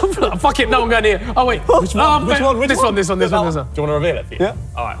 fuck it, no, I'm going here. Oh, wait. Which one? This one. Do you want to reveal it for you? Yeah.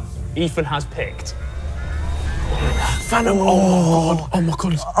 All right. Ethan has picked. Phantom. Oh my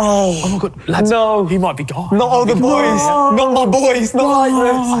god. Oh my god. Lads, no. He might be gone. Not all the boys. Not my boys. Not like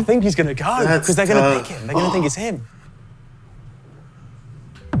this. I think he's going to go because they're going to pick him. They're going to think it's him.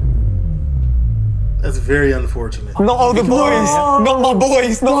 That's very unfortunate. Not all the boys. Not my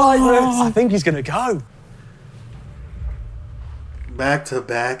boys. Not like this. I think he's going to go. Back to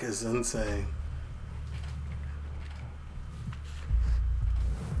back is insane.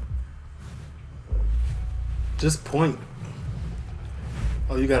 Just point.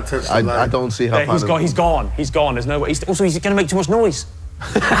 Oh, you gotta touch the light. I don't see how. Yeah, he's gone. He's gone. There's no way. Also, he's going to make too much noise.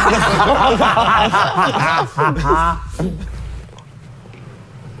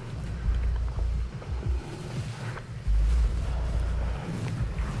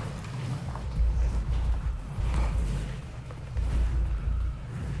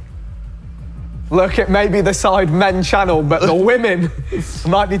 Look, it may be the Sidemen channel, but the women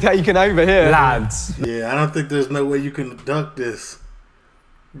might be taking over here. Lads. Yeah, I don't think there's no way you can duck this.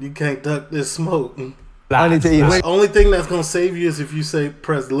 You can't duck this smoke. I need to eat. The only thing that's gonna save you is if you say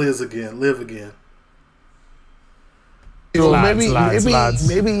press live again. Maybe.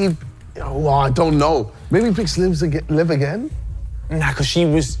 Oh, I don't know. Maybe he picks live again. Nah, because she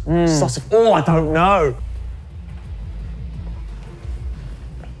was sort of. Oh, I don't know.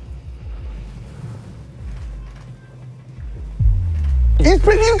 He's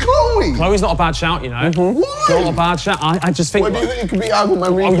picking Chloe. Chloe's not a bad shout, you know. Why? Not a bad shout. I just think. What do you think it could be either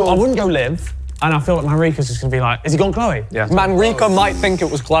Manrico? I wouldn't go Liv, and I feel like Manrico's just going to be like, has he gone Chloe? Yeah. Manrico might think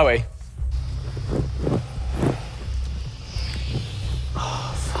it was Chloe.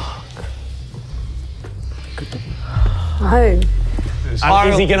 Oh. And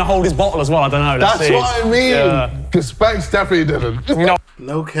is he going to hold his bottle as well? I don't know. Let's That's see. what I mean. Because Specs definitely didn't.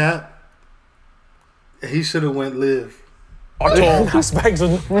 No cap. He should have went live. Specs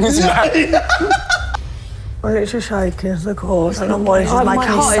was I'm literally shaking, of course. I don't know why this is making my me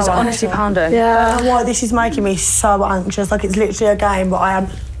heart is so honestly anxious. pounding. Yeah, I don't know why this is making me so anxious. Like it's literally a game, but I am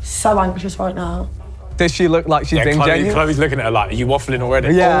so anxious right now. Does she look like she's being genuine? Chloe's looking at her like, are you waffling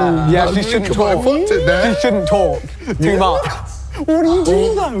already? Yeah, she shouldn't talk. She shouldn't talk too much. What are you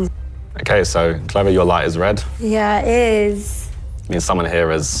doing though? Okay, so Clever, your light is red. Yeah, it is. Means someone here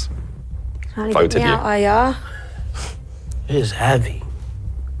has Trying to voted get me you. out, are ya? It is heavy.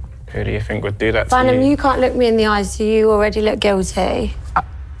 Who do you think would do that to Phantom, you? you can't look me in the eyes, so you already look guilty.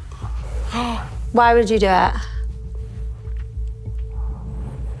 Why would you do it? I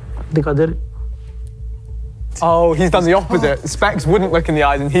think I did it. Oh, he's done the opposite. Specs wouldn't look in the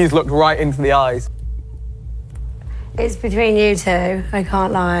eyes, and he's looked right into the eyes. It's between you two, I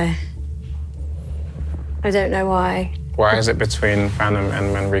can't lie. I don't know why. Why is it between Phantom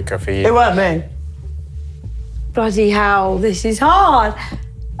and Manrico for you? It weren't me. Bloody hell, this is hard.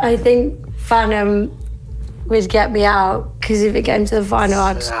 I think Phantom would get me out, because if it came to the final,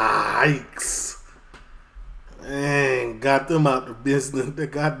 I'd... Yikes. Man, got them out the business. They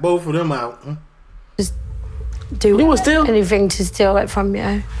got both of them out. Just do anything to steal it from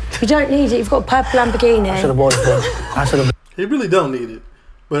you. You don't need it. You've got a purple Lamborghini. I should have bought it for him. I should have. He really don't need it.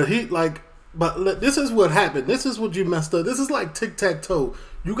 But this is what happened. This is what you messed up. This is like tic-tac-toe.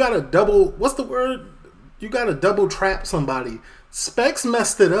 You got to what's the word? You got to double trap somebody. Specs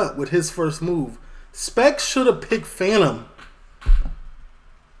messed it up with his first move. Specs should have picked Phantom.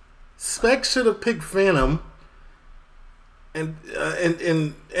 Specs should have picked Phantom. And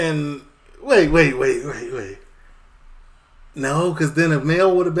wait. No, because then if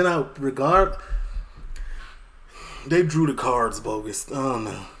Mel would have been out regard, they drew the cards bogus. I don't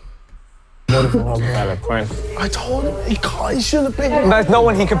know. Valid point. I told him he can't. He shouldn't have picked. There's no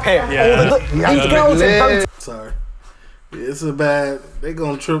one he can pick. Yeah. These girls are voting. Sorry. It's a bad. They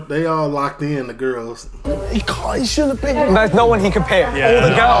gonna trip. They all locked in, the girls. He can't. He shouldn't have picked. There's no one he can pick.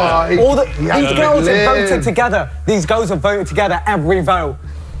 Yeah. These girls have voted together. These girls have voted together every vote.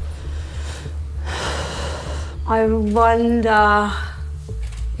 I wonder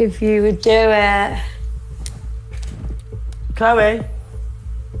if you would do it. Chloe.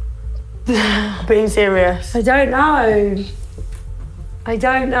 Being serious. I don't know.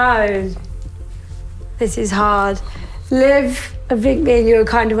 This is hard. Liv, I think me and you are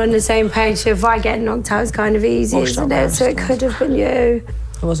kind of on the same page, so if I get knocked out, it's kind of easy, isn't it? So it could have been you.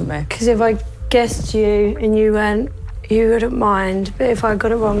 It wasn't me. Because if I guessed you and you went, you wouldn't mind. But if I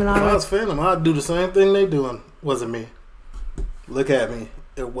got it wrong and If I was Phantom, I'd do the same thing they doing. Wasn't me. Look at me.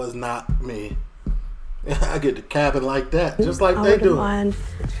 It was not me. I get the cabin like that, just like they do.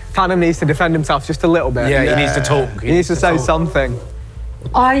 Phantom needs to defend himself just a little bit. Yeah, he needs to talk. He needs to say something.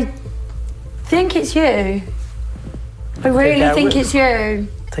 I think it's you. I really think it's you.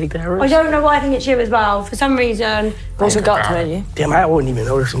 Take that I risk. don't know why I think it's you as well. For some reason. What's a gut telling you? Damn, I wouldn't even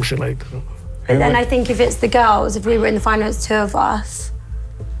notice some shit like that. But then I think if it's the girls, if we were in the final, it's two of us,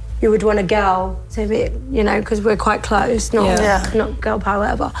 you would want a girl to be, you know, because we're quite close, not girl power,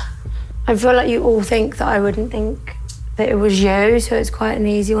 whatever. I feel like you all think that I wouldn't think that it was you, so it's quite an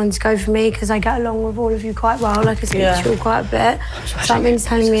easy one to go for me because I get along with all of you quite well, like I speak to you all quite a bit. Something's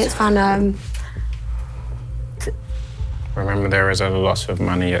telling me it's Phantom. Remember, there is a lot of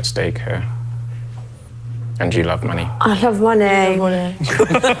money at stake here. And you love money. I love money.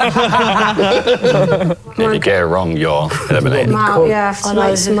 If you get it wrong, you're eliminated. I'm out, yeah, to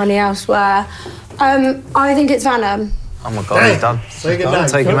make some money elsewhere. I think it's Phantom. Oh my God, he's done.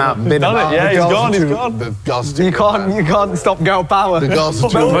 Take him out. Bin him out. Yeah, he's gone. He's gone. You can't stop girl power. The girls are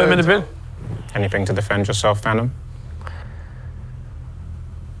too Put him in the bin. Anything to defend yourself, Phantom?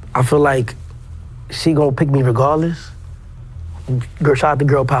 I feel like she gonna pick me regardless. Girl, shout out to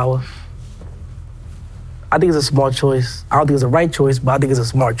girl power. I think it's a smart choice. I don't think it's the right choice, but I think it's a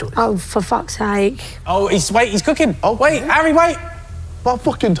smart choice. Oh, for fuck's sake. Oh, he's cooking. Oh, wait, Harry, wait. About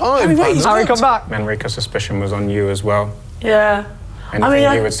fucking time. Harry, come back. Manrika's suspicion was on you as well. Yeah.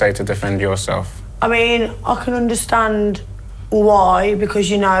 Anything you would say to defend yourself? I mean, I can understand why, because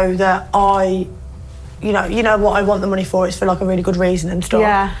you know that you know what I want the money for. It's for like a really good reason and stuff.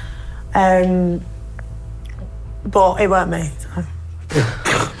 Yeah. But it weren't me. So.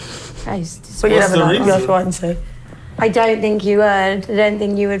 But you never know. You have to wait and see. I don't think you would. I don't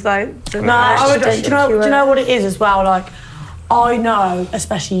think you would vote. No, I would. Do you know what it is as well? Like, I know,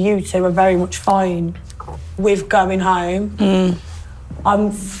 especially you two, are very much fine with going home.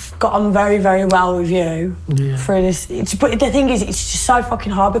 I'm very, very well with you through this. But the thing is, it's just so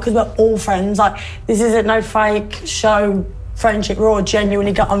fucking hard because we're all friends. Like, this isn't no fake show friendship. We're all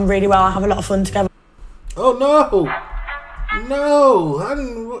genuinely get on really well. I have a lot of fun together. Oh no! No, I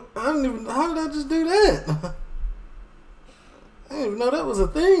didn't even. How did I just do that? I didn't even know that was a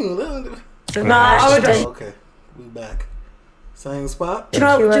thing. No, I would. Okay, we back. Same spot. Do you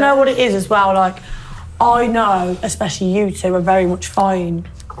know what it is as well? Like, I know, especially you two, are very much fine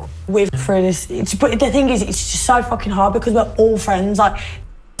with through this. But the thing is, it's just so fucking hard because we're all friends. Like,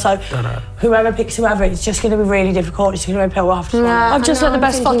 so whoever picks whoever, it's just going to be really difficult. It's going to be people after. I've just let the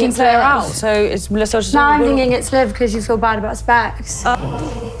best fucking player out, so it's let's just. No, I'm thinking it's Liv because you feel bad about Specs.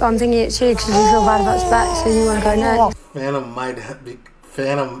 But I'm thinking it's you because you feel bad about Specs, so you want to go next.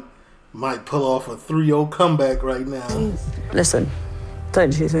 Phantom might pull off a 3-0 comeback right now. Listen,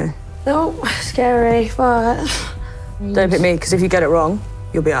 don't choose me. No, scary, but don't pick me because if you get it wrong,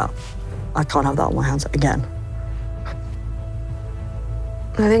 you'll be out. I can't have that on my hands again.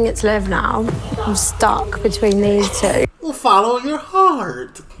 I think it's Liv now. I'm stuck between these two. Well, follow your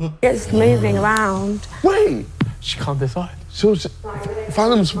heart. It's moving around. Wait. She can't decide. So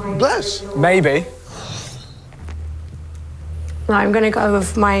Phantom's blessed. Maybe. No, I'm going to go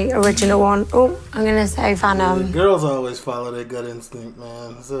with my original one. Oh, I'm going to say Phantom. Yeah, girls always follow their gut instinct,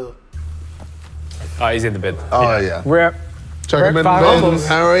 man. So. Oh, he's in the bin. Oh, yeah. Rip. Chuck him in the bin,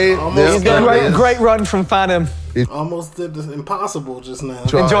 Harry. Great run from Phantom. Almost did the impossible just now.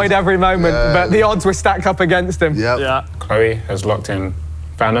 Enjoyed every moment, but the odds were stacked up against him. Yeah. Chloe has locked in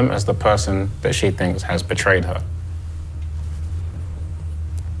Phantom as the person that she thinks has betrayed her.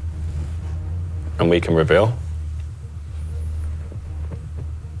 and we can reveal.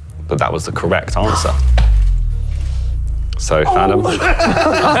 But that was the correct answer. So, Phantom.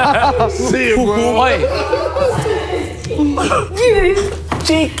 See you, bro. Wait.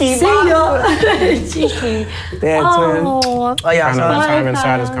 Cheeky, see ya. Cheeky. Damn, twin. Oh, yeah, Phantom, the time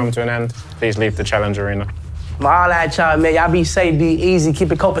inside has come to an end. Please leave the challenge arena. All that y'all, man. Y'all be safe, be easy,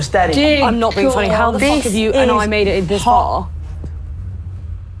 keep it copacetic. I'm not being funny. How the fuck have you and I made it this far?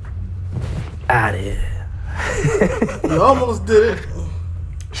 Out of here. You almost did it.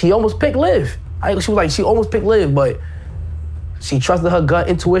 She almost picked Liv. She almost picked Liv, but she trusted her gut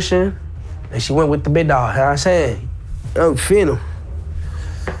intuition, and she went with the big dog. You know what I'm saying? I'm feeling.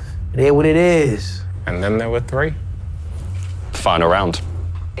 It is what it is. And then there were 3. Final round.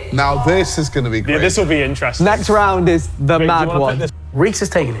 Now this is going to be great. Yeah, this will be interesting. Next round is the mad one. Reeks is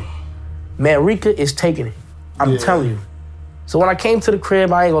taking it. Manrika is taking it. I'm telling you. So when I came to the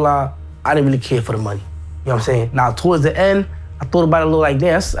crib, I ain't gonna lie, I didn't really care for the money. You know what I'm saying? Now, towards the end, I thought about it a little like,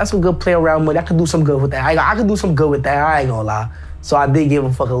 damn, that's some good play around money. I could do some good with that. I could do some good with that. I ain't gonna lie. So I did give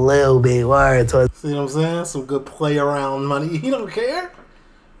him a little bit. Word. See what I'm saying? Some good play around money. He don't care.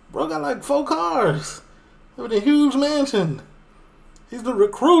 Bro got like 4 cars. Live in a huge mansion. He's the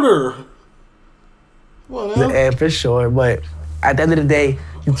recruiter. Come on now. Yeah, for sure. But at the end of the day,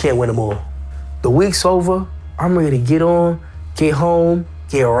 you can't win them all. The week's over. I'm ready to get on, get home,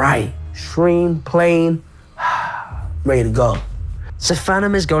 get right. Stream, playing, ready to go. So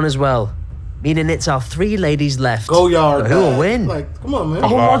Phantom is gone as well, meaning it's our 3 ladies left. Go yard. Who will win? Like, come on, man.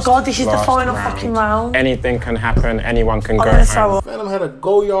 Oh my God, this is the final fucking round. Anything can happen. Anyone can go. Phantom had a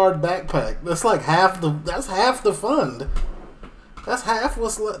go yard backpack. That's like half the. That's half the fund. That's half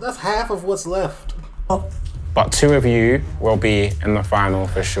what's. That's half of what's left. But 2 of you will be in the final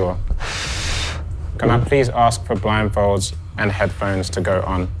for sure. Can I please ask for blindfolds and headphones to go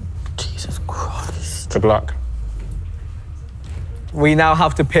on? Jesus Christ. Good luck. We now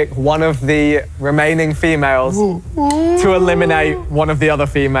have to pick one of the remaining females to eliminate one of the other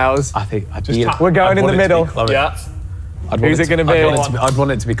females. I think we're going in the middle. Yeah. Who's it going to be? I'd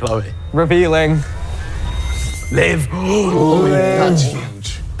want it to be Chloe. Revealing. Liv. Oh, that's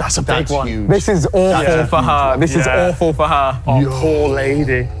huge. That's a big one. Huge. This is awful for her. This is awful for her. Oh, poor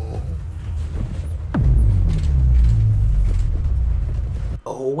lady.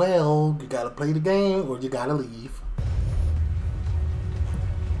 Oh well, you gotta play the game or you gotta leave.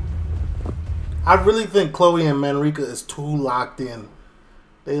 I really think Chloe and Manrika is too locked in.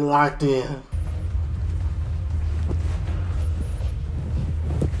 They locked in.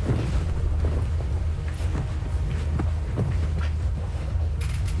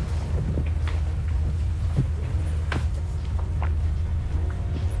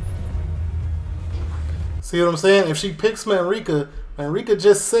 See what I'm saying? If she picks Manrika, Manrika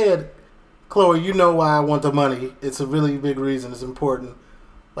just said, Chloe, you know why I want the money. It's a really big reason. It's important.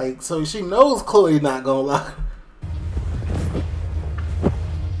 Like, so she knows Chloe's not gonna lie.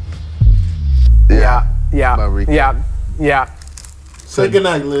 Yeah. Say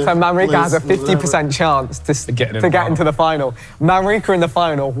goodnight, Liz. So Manrika has a 50% chance to get into the final. Manrika in the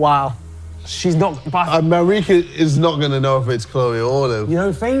final, wow. She's not. Manrika is not going to know if it's Chloe or Liv. You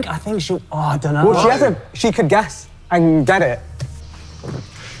don't think? I think she'll. Oh, I don't know. Well, she could guess and get it.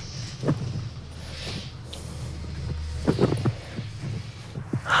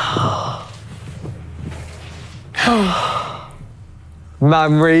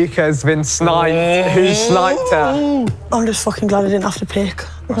 Manrika's been sniped. Who sniped her? I'm just fucking glad I didn't have to pick.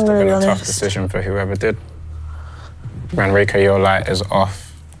 Must have been a tough decision for whoever did. Manrika, your light is off.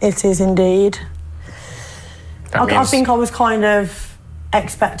 It is indeed. That I means think I was kind of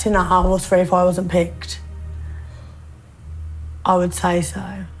expecting that I was free if I wasn't picked. I would say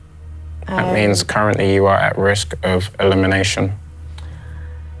so. that means currently you are at risk of elimination.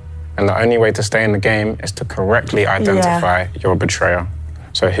 And the only way to stay in the game is to correctly identify your betrayer.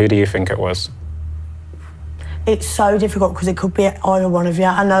 So who do you think it was? It's so difficult because it could be either one of you.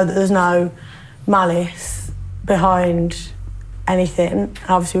 I know that there's no malice behind anything. And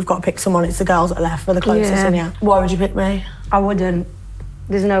obviously, we've got to pick someone. It's the girls that are left for the closest in here. Why would you pick me? I wouldn't.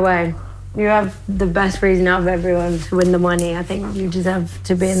 There's no way. You have the best reason out of everyone to win the money. I think you deserve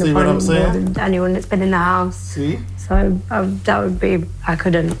to be in the final more than anyone that's been in the house. See? So that would be, I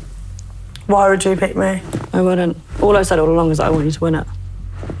couldn't. Why would you pick me? I wouldn't. All I said all along is that I want you to win it.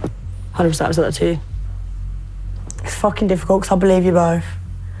 100% I said that to you. It's fucking difficult because I believe you both.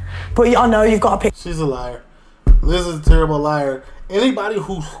 But I know you've got to pick. She's a liar. Liz is a terrible liar. Anybody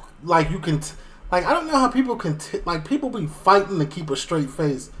who, like, you can, like, I don't know how people can, like, people be fighting to keep a straight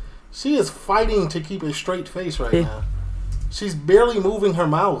face. She is fighting to keep a straight face right now. She's barely moving her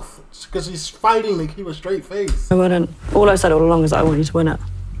mouth because she's fighting to keep a straight face. I wouldn't. All I said all along is that I want you to win it.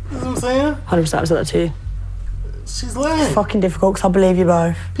 You know what I'm saying? 100% I said that to you. She's lying. It's fucking difficult because I believe you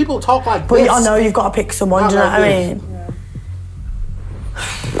both. People talk like but this. I know you've got to pick someone, do you know what I mean?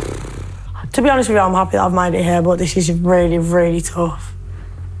 To be honest with you, I'm happy that I've made it here, but this is really, really tough.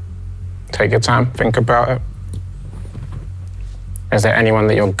 Take your time, think about it. Is there anyone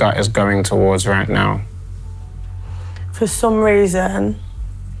that your gut is going towards right now? For some reason,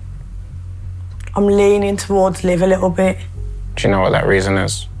 I'm leaning towards Liv a little bit. Do you know what that reason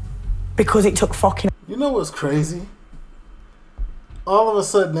is? Because it took fucking... You know what's crazy? All of a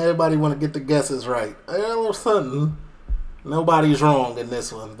sudden, everybody want to get the guesses right. All of a sudden, nobody's wrong in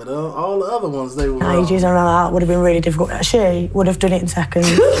this one, but all the other ones, they were wrong. Ages around that would have been really difficult. She would have done it in seconds.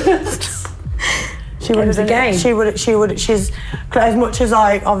 She would have done it. She's as much as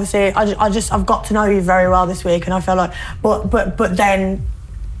like, obviously, I've got to know you very well this week, and I feel like, but then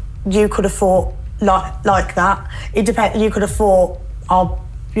you could have thought like that. It depends. You could have thought,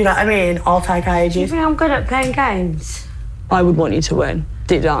 you know what I mean? I'll take ages. Do you think I'm good at playing games? I would want you to win,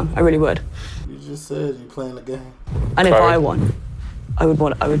 deep down. I really would. You just said you're playing the game. And if I won, I would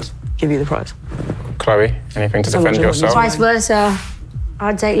give you the prize. Chloe, anything to defend yourself? Vice versa.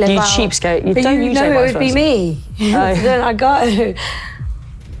 I'd take Liv You out. cheapskate. You but don't you say know vice it would be versa. me. Then I got it.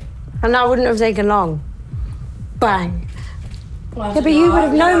 And that wouldn't have taken long. Bang. Yeah, but you would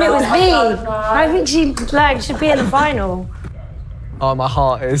have known it was me. I think she should be in the final. Oh, my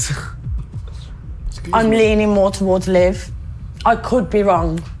heart is. I'm leaning more towards Liv. I could be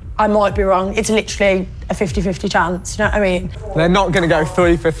wrong. I might be wrong. It's literally a 50-50 chance, you know what I mean? They're not going to go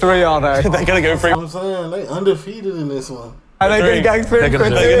 3 for 3, are they? They're going to go 3. I'm saying, they undefeated in this one. Are they going to go 3 for 3? They're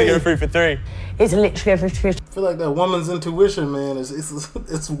going to go 3 for 3. It's literally a 50-50 I feel like that woman's intuition, man,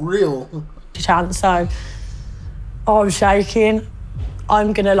 it's real. chance, so I'm shaking.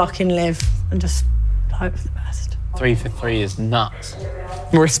 I'm going to lock in Liv and just hope for the best. 3 for 3 is nuts.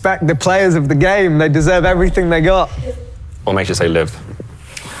 Respect the players of the game. They deserve everything they got. What makes you say Liv?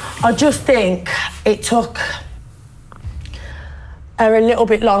 I just think it took her a little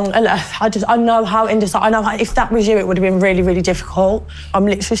bit long. I know how indecisive. I know how, if that was you, it would have been really, really difficult. I'm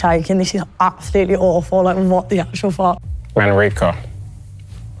literally shaking. This is absolutely awful. Like, what the actual fuck? Manrika,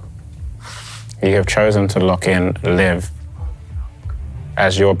 you have chosen to lock in Liv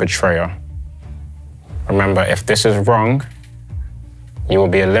as your betrayer. Remember, if this is wrong, you will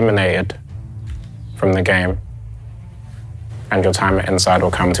be eliminated from the game and your time at Inside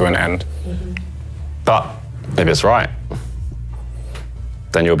will come to an end. But if it's right,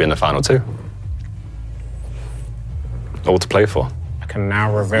 then you'll be in the final too. All to play for. I can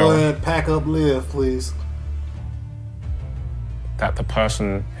now reveal Go ahead, pack up Liv, please. that the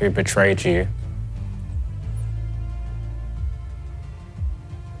person who betrayed you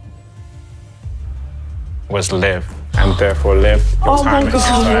was Liv, and therefore Liv, your time at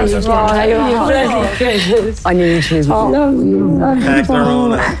Inside has come. I knew you choose me. Pack their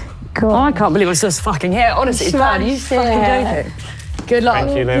own up. God. I can't believe it's just fucking here. Honestly, it's bad. Are you fucking joking? Good luck.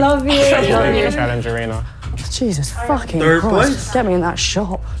 Thank you, Liv. Love you. Thank you, Liv, Challenge Arena. Jesus fucking Third Christ. place. Get me in that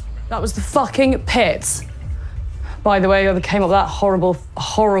shop. That was the fucking pits. By the way, that came up with that horrible,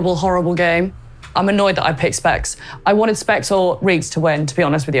 horrible, horrible game. I'm annoyed that I picked Specs. I wanted Specs or Reeks to win, to be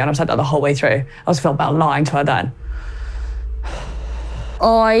honest with you, and I've said that the whole way through. I also felt about lying to her then.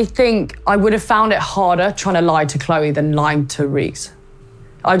 I think I would have found it harder trying to lie to Chloe than lying to Reeks.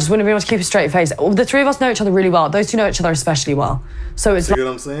 I just wouldn't be able to keep a straight face. The three of us know each other really well. Those two know each other especially well. So it's See what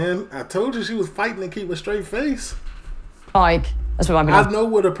I'm saying? I told you she was fighting to keep a straight face. like, that's what I know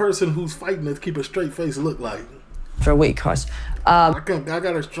what a person who's fighting to keep a straight face look like. For a week, Christ. I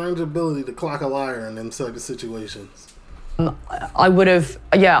got a strange ability to clock a liar in them certain situations. I would have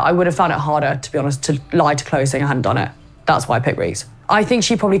found it harder, to be honest, to lie to Chloe saying I hadn't done it. That's why I picked Reeks. I think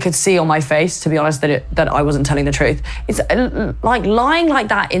she probably could see on my face, to be honest, that I wasn't telling the truth. It's like lying like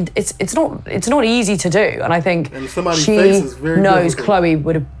that. It's not easy to do, and I think somebody's she face is very knows difficult. Chloe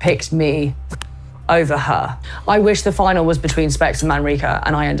would have picked me over her. I wish the final was between Specs and Manrika,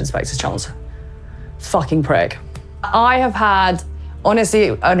 and I ended Specs' chance. Fucking prick. I have had, honestly,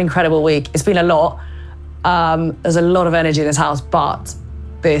 an incredible week. It's been a lot. There's a lot of energy in this house, but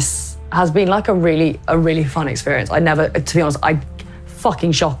this has been like a really fun experience. To be honest, I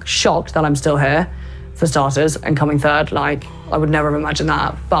fucking shocked that I'm still here, for starters, and coming third. Like, I would never have imagined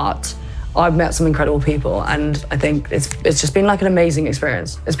that, but I've met some incredible people, and I think it's just been like an amazing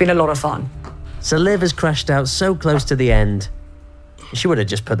experience. It's been a lot of fun. So Liv has crashed out so close to the end. She would have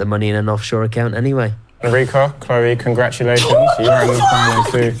just put the money in an offshore account anyway. Enrico, Chloe, congratulations. You are in the final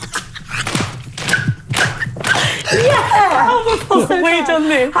too. Yeah! Have we done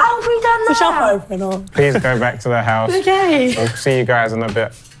this? How have we done The that? shop open or? Please go back to the house. Okay. We'll see you guys in a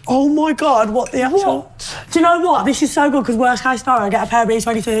bit. Oh my God, what the actual... Do you know what? This is so good because worst case scenario, I get a pair of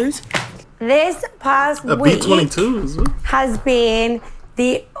B22s. This past A week B22s. has been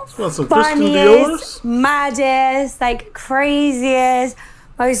the What, some Christian funniest, Dior's? maddest, like craziest,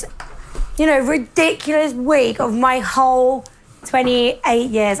 most, you know, ridiculous week of my whole 28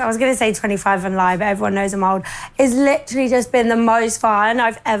 years. I was going to say 25 and lie, but everyone knows I'm old. It's literally just been the most fun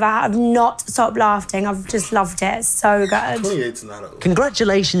I've ever had. I've not stopped laughing. I've just loved it. It's so good. 28's not old.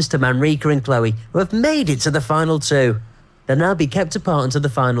 Congratulations to Manrika and Chloe, who have made it to the final two. They'll now be kept apart until the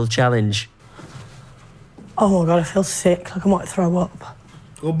final challenge. Oh my God, I feel sick. Like I might throw up.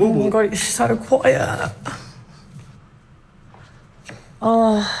 Go boo-boo. Oh my God, it's so quiet.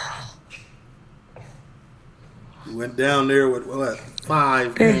 Oh. You went down there with, what,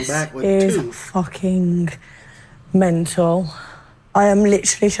 5, came This back with is 2. fucking mental. I am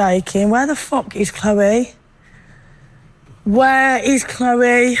literally shaking. Where the fuck is Chloe? Where is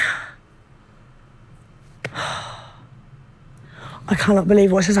Chloe? I cannot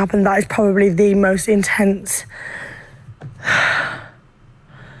believe what just happened. That is probably the most intense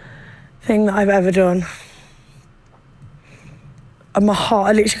thing that I've ever done. And my heart,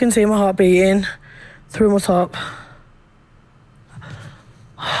 I literally can see my heart beating through my top.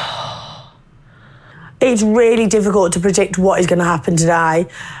 It's really difficult to predict what is going to happen today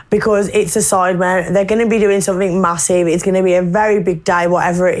because it's a Sidemen. They're going to be doing something massive. It's going to be a very big day,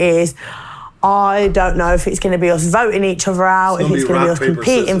 whatever it is. I don't know if it's going to be us voting each other out, if it's going to be us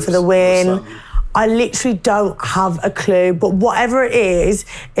competing for the win. I literally don't have a clue, but whatever it is,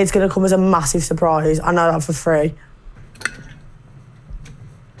 it's going to come as a massive surprise. I know that for free.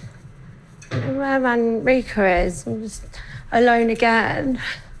 Where Manrika is, I'm just alone again.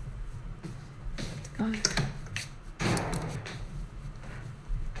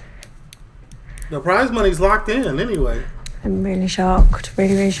 The prize money's locked in anyway. I'm really shocked,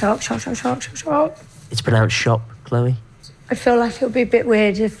 really shocked, shocked. It's pronounced shop, Chloe. I feel like it would be a bit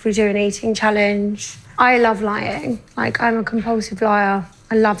weird if we do an eating challenge. I love lying. Like, I'm a compulsive liar.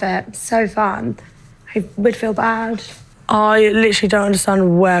 I love it. It's so fun. I would feel bad. I literally don't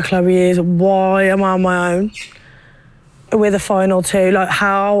understand where Chloe is. Why am I on my own? We're the final two. Like,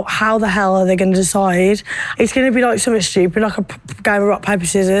 how the hell are they going to decide? It's going to be like something stupid, like a game of rock, paper,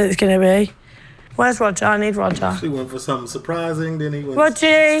 scissors. It's going to be. Where's Roger? I need Roger. She went for something surprising, then he went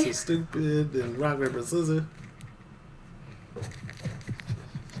Roger. to stupid, then rock, paper, scissors.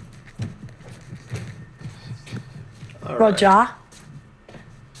 Roger,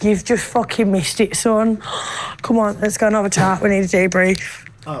 you've just fucking missed it, son. Come on, let's go and have a chat. We need a debrief.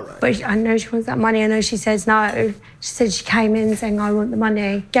 All right. But I know she wants that money. I know she says no. She said she came in saying, I want the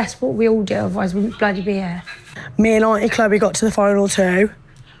money. Guess what we all do, otherwise we wouldn't bloody be here. Me and Auntie Chloe got to the final two.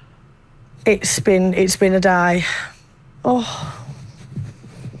 It's been a day. Oh,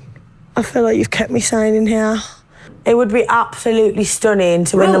 I feel like you've kept me sane in here. It would be absolutely stunning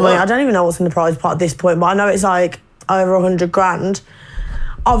to win the money. I don't even know what's in the prize pot at this point, but I know it's like over 100 grand.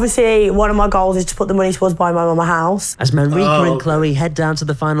 Obviously, one of my goals is to put the money towards buying my mum a house. As Manrika and Chloe head down to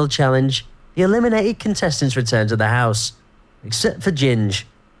the final challenge, the eliminated contestants return to the house, except for Ginge,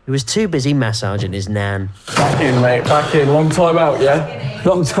 who was too busy massaging his nan. Back in, mate. Back in. Long time out, yeah?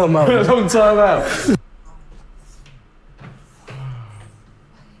 Long time out. Long time out.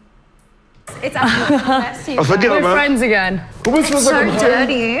 It's actually I forget, We're man. friends again. It's so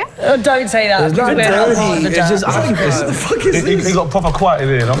dirty. Don't say that. It's not dirty. It's just what the fuck is this? He got proper quiet in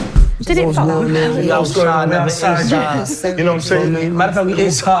here, you know? Did it fuck up? Yeah, I was going on outside. You know what I'm saying? Matter of fact, we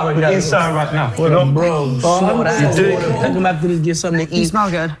inside right now. Inside right now. You know? Bro, You did it. I'm gonna have to just get something to eat. You smell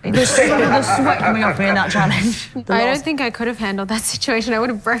good. There's sweat coming off me in that challenge. I don't think I could have handled that situation. I would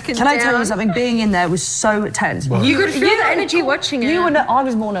have broken Can down. I tell you something? Being in there was so tense. You could feel the energy watching it. You were. I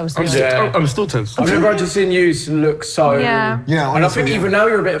was more nervous than you. I'm still tense. I've never just seen you look so. Yeah. Yeah, and I think even now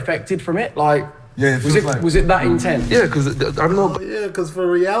you're a bit affected from it. Like, yeah, was it that intense? Yeah, because I'm not. Yeah, because for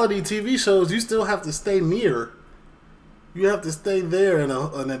reality TV shows, you still have to stay near. You have to stay there in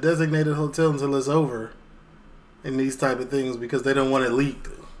a designated hotel until it's over. In these type of things, because they don't want it leaked.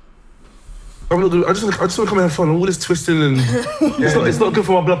 I just want to come and have fun. All this twisting and it's not good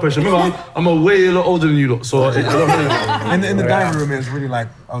for my blood pressure. Remember, I'm a way a lot older than you lot, so in the diary room, it was really like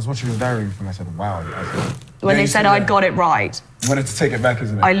I was watching the diary room and I said, "Wow." When they said I'd got it right, wanted to take it back,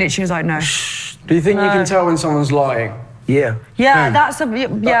 isn't it? I literally was like, no. Do you think you can tell when someone's lying? Yeah. Yeah, that's a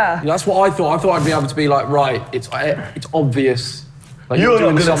yeah. That's what I thought. I thought I'd be able to be like, right, it's obvious. Like, you're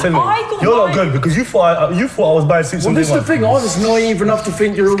not good at selling. You're not good because you thought I was buying suits. Well, this is the thing. I was naive enough to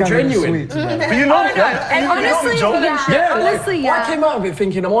think you're all genuine. But you're not. And honestly, I came out of it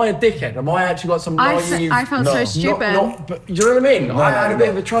thinking, am I a dickhead? Am I actually like some naive? I felt so stupid. But do you know what I mean? I had a bit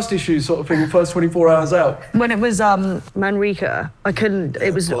of a trust issue sort of thing the first 24 hours out. When it was Manrika, I couldn't.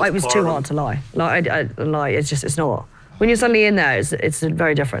 It was too hard to lie. Like I lie. It's not. When you're suddenly in there, it's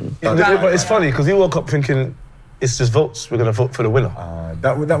very different. But it's funny because he woke up thinking it's just votes. We're gonna vote for the winner.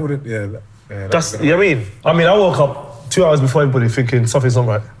 That would yeah. That's you know what I mean. I woke up 2 hours before everybody thinking something's not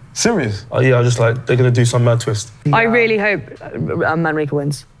right. Serious? Yeah, I was just like they're gonna do some mad twist. I really hope Manrika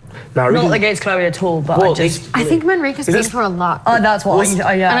wins. Not against Chloe at all, but I think Manrika's been through a lot. Oh, that's what.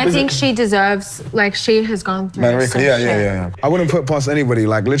 And I think she deserves, like, she has gone through. Manrika, yeah. I wouldn't put past anybody.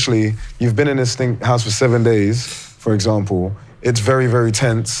 Like literally, you've been in this house for 7 days, for example. It's very, very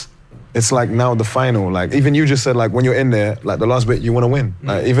tense. It's like now the final. Like even you just said, like when you're in there, like the last bit, you want to win.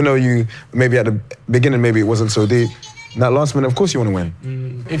 Like even though you maybe at the beginning maybe it wasn't so deep. That last minute, of course you want to win.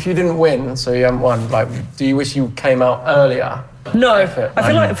 If you didn't win, so you haven't won, like, do you wish you came out earlier? No, I feel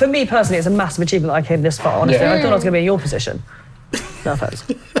like for me personally, it's a massive achievement that I came this far. Honestly, I thought I was going to be in your position. No offense.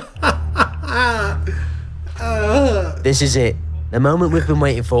 This is it. The moment we've been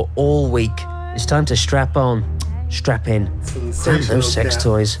waiting for all week. It's time to strap on, strap in. Damn those sex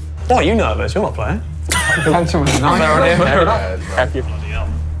toys. Why are you nervous? You're not playing. Potential was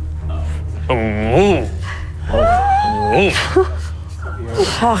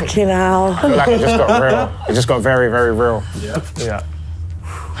Fucking hell. I feel like it just got real. It just got very, very real. Yeah.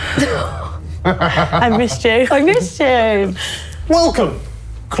 I missed you. Welcome,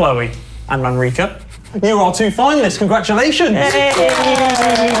 Chloe and Manrika. You are 2 finalists. Congratulations. Is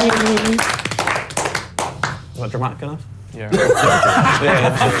that dramatic enough? Yeah.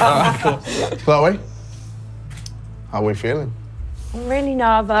 Chloe, how are we feeling? I'm really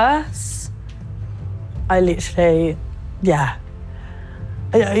nervous. I literally,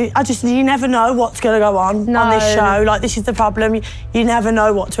 I just, you never know what's going to go on this show. Like, this is the problem. You never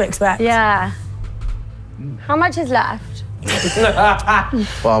know what to expect. Yeah. How much is left?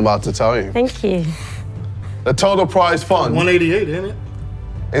 Well, I'm about to tell you. Thank you. The total prize fund 188, isn't it?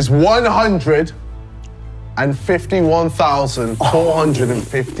 Is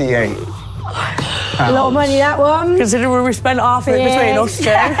 151,458. A lot of money, that one. Considering we spent half of it between us two.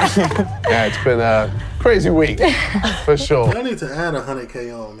 Yeah, it's been a crazy week, for sure. I need to add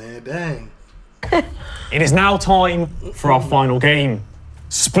 100K on, man. Dang. It is now time for our final game.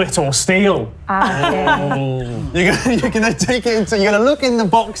 Split or steal. You're gonna take it into. You're gonna look in the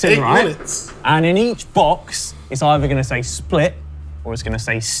boxes, 8 right? minutes. And in each box, it's either gonna say split or it's gonna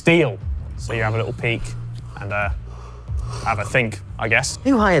say steal. So you have a little peek and have a think, I guess.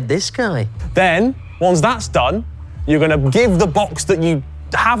 Who hired this guy? Then, once that's done, you're gonna give the box that you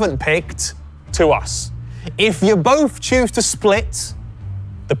haven't picked to us. If you both choose to split,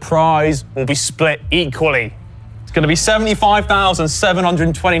 the prize will be split equally. It's going to be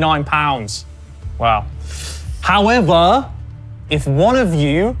 £75,729. Wow. However, if one of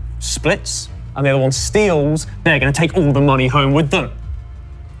you splits and the other one steals, they're going to take all the money home with them.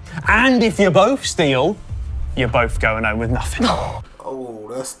 And if you both steal, you're both going home with nothing. Oh,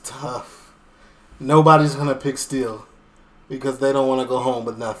 that's tough. Nobody's going to pick steal because they don't want to go home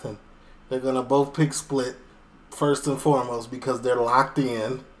with nothing. They're going to both pick split first and foremost because they're locked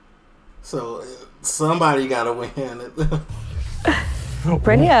in. So somebody got to win.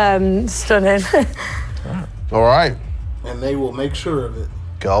 Brilliant. Stunning. All right. And they will make sure of it.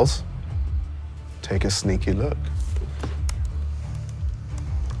 Girls, take a sneaky look.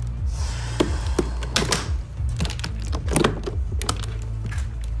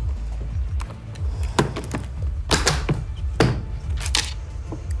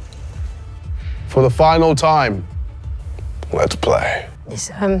 For the final time, let's play.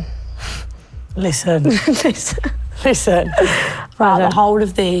 Listen. Right, the whole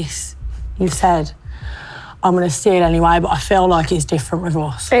of this, you said, I'm going to steal anyway, but I feel like it's different with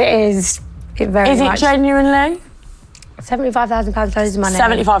us. It is. It very much. Is it genuinely? £75,000 loads of money.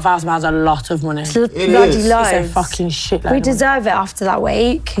 £75,000 is a lot of money. It's bloody loads. It's a fucking shitload. We deserve it after that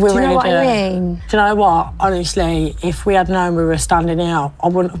week. We do you really know what do. I mean? Do you know what? Honestly, if we had known we were standing out, I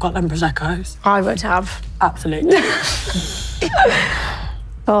wouldn't have got them Prosecco's. I would have. Absolutely.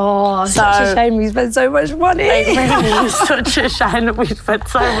 Oh, such a shame we spent so much money. It really is such a shame that we spent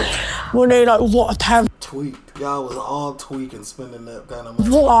so much money. Like, what a terrible... Tweaked. Y'all was all tweaking, spending that kind of money.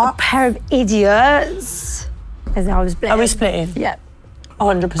 What a pair of idiots. As I was splitting. Are we splitting? Yep.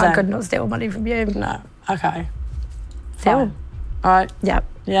 100%. I could not steal money from you. No. Okay. Steal. All right. Yep.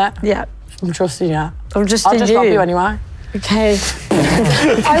 Yeah? Yep. I'm trusting you. I'm just I'll just rob you anyway. Okay.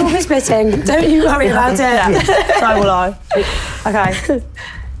 I will be splitting. Don't you worry about it. So will I. Okay.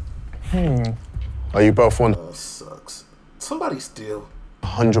 Are you both one? That sucks. Somebody steal.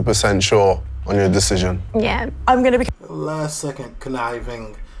 100% sure on your decision? Yeah. I'm going to be last second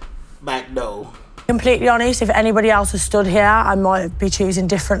conniving back door. completely honest. If anybody else has stood here, I might be choosing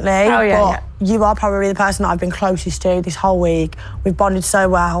differently. Oh, yeah, but you are probably the person that I've been closest to this whole week. We've bonded so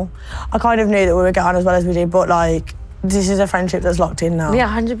well. I kind of knew that we would get on as well as we did, but like, this is a friendship that's locked in now. Yeah,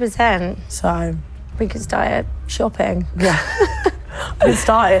 100%. So we could start shopping. Yeah. We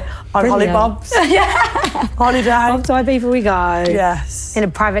started on Holly Bob's. Yeah. Holiday. Off to Ibiza we go. Yes. In a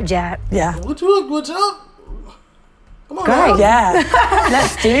private jet. Yeah. What's up? Come on, Great. now. Yeah.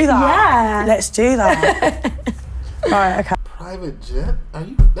 Let's do that. Yeah. Let's do that. All right, okay. Private jet?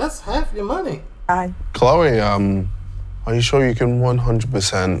 That's half your money. Chloe, are you sure you can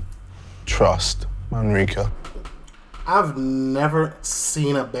 100% trust Manrika? I've never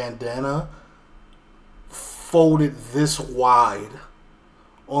seen a bandana folded this wide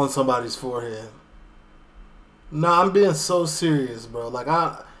on somebody's forehead. No, I'm being so serious, bro. Like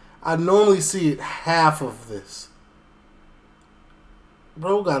I normally see it half of this.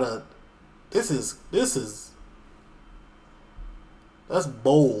 Bro this is that's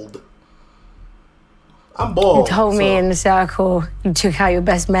bold. I'm bold. You told me in the circle you took out your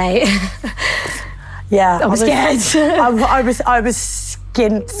best mate. Yeah. I was scared. I was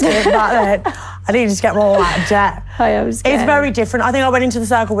skint back then. I needed to get more out of Jet. I was scared. It's very different. I think I went into the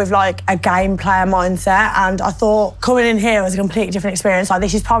circle with like a game player mindset, and I thought coming in here was a completely different experience. Like,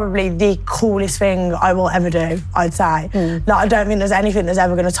 this is probably the coolest thing I will ever do, I'd say. Like, I don't think there's anything that's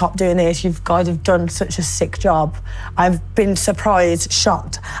ever going to top doing this. You guys have done such a sick job. I've been surprised,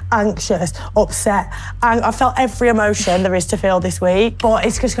 shocked, anxious, upset, and I felt every emotion there is to feel this week. But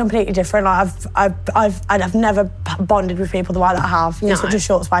it's just completely different. Like, I've never bonded with people the way that I have in such a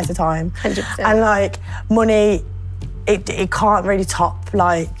short space of time. 100%. And like, money, it can't really top,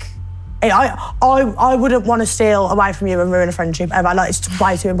 like, I wouldn't want to steal away from you and ruin a friendship ever. Like, it's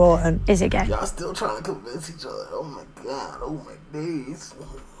way too important. Is it gay? Y'all still trying to convince each other. Oh my God, oh my days.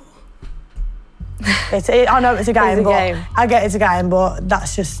 I know it's a game, It's a but game. I get it's a game, but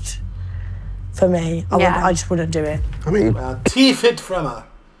that's just, for me, I just wouldn't do it. I mean, teeth hit from her.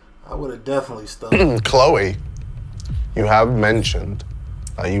 I would have definitely stolen. Chloe, you have mentioned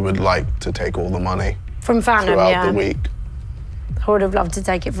that you would like to take all the money From Phantom, throughout yeah. the week. I would have loved to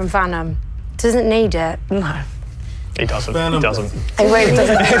take it from Phantom. Doesn't need it. No. He doesn't. He doesn't. He really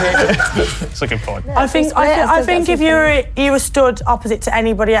doesn't need it. It's a good point. I think if you were stood opposite to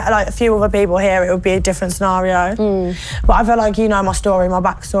anybody, like a few other people here, it would be a different scenario. But I feel like you know my story, my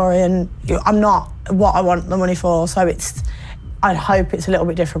backstory, and I'm not what I want the money for. So I'd hope it's a little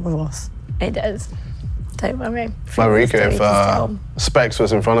bit different with us. It does. Don't worry. Marika, if Specs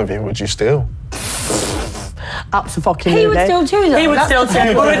was in front of you, would you steal? Absolutely. He would still choose it. He would still choose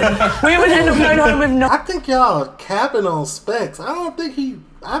it. We would end up going home with no. I think y'all are capping on Specs. I think he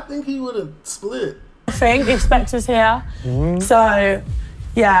would have split. I think if Specs was here. So,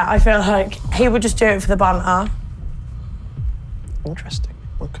 yeah, I feel like he would just do it for the banter. Interesting.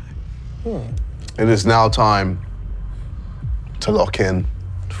 Okay. It is now time to lock in.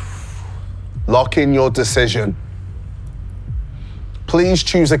 Lock in your decision. Please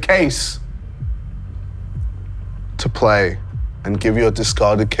choose a case to play and give your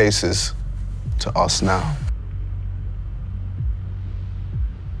discarded cases to us now.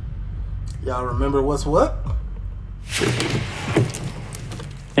 Y'all remember what's what?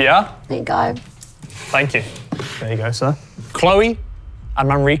 Yeah? There you go. Thank you. There you go, sir. Chloe and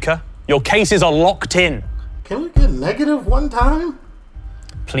Manrika, your cases are locked in. Can we get negative one time?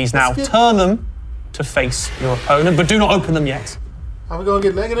 Please now turn them to face your opponent, but do not open them yet. Are we gonna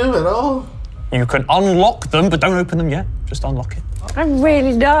get negative at all? You can unlock them, but don't open them yet. Just unlock it. I'm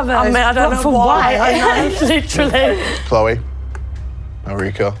really nervous. I mean, I don't know why. I know, literally. Chloe,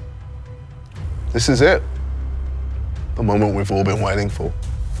 Marika, this is it. The moment we've all been waiting for.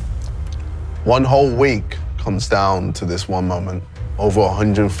 One whole week comes down to this one moment. Over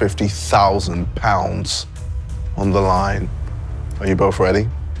 £150,000 on the line. Are you both ready?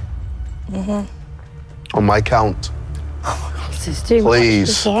 On my count, This is too much, please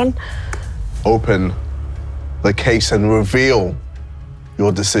this one. open the case and reveal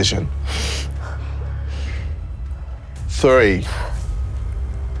your decision. 3,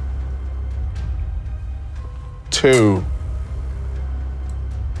 2,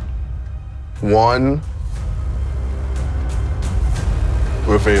 1.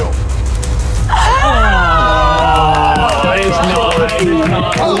 Reveal.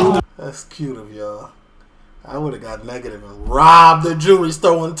 That's cute of y'all. I would have got negative and robbed the jewelry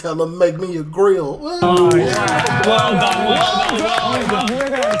store and tell them make me a grill. Oh, yeah. Well done, well done.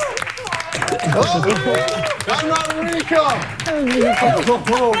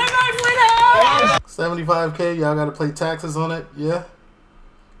 75K, y'all gotta pay taxes on it, yeah?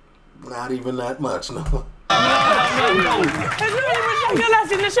 Not even that much, no.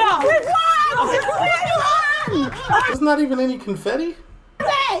 left in the shop. There's not even any confetti?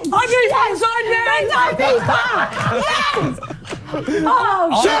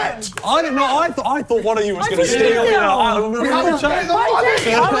 Oh shit! I didn't know. I thought one of you was going to steal it. I would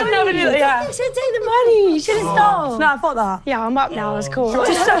never do that. Yeah. You should take the money. You should have stopped. No, I thought that. Yeah, I'm up now. It's cool.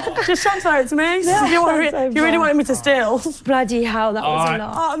 Just transfer it to me. Yeah, you really wanted me to steal. Bloody hell, that was All a right.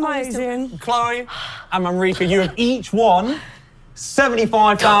 lot. Oh, amazing. Chloe and Marika, you have each won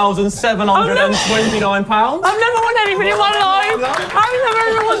 £75,729. I've never won anything in my life. I've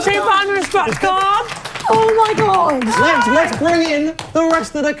never won £2 in a scratch card. Oh my god. Let's bring in the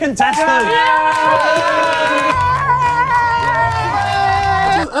rest of the contestants.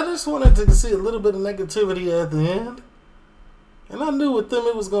 I just wanted to see a little bit of negativity at the end. And I knew with them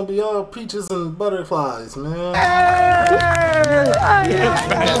it was going to be all peaches and butterflies, man.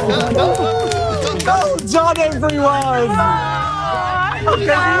 Well done, everyone.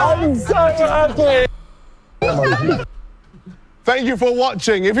 I'm so happy. Thank you for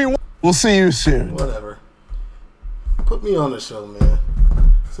watching. We'll see you soon. Whatever. Put me on the show, man.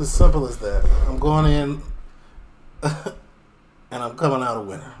 It's as simple as that. I'm going in and I'm coming out a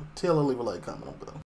winner. Till I leave a like, comment below.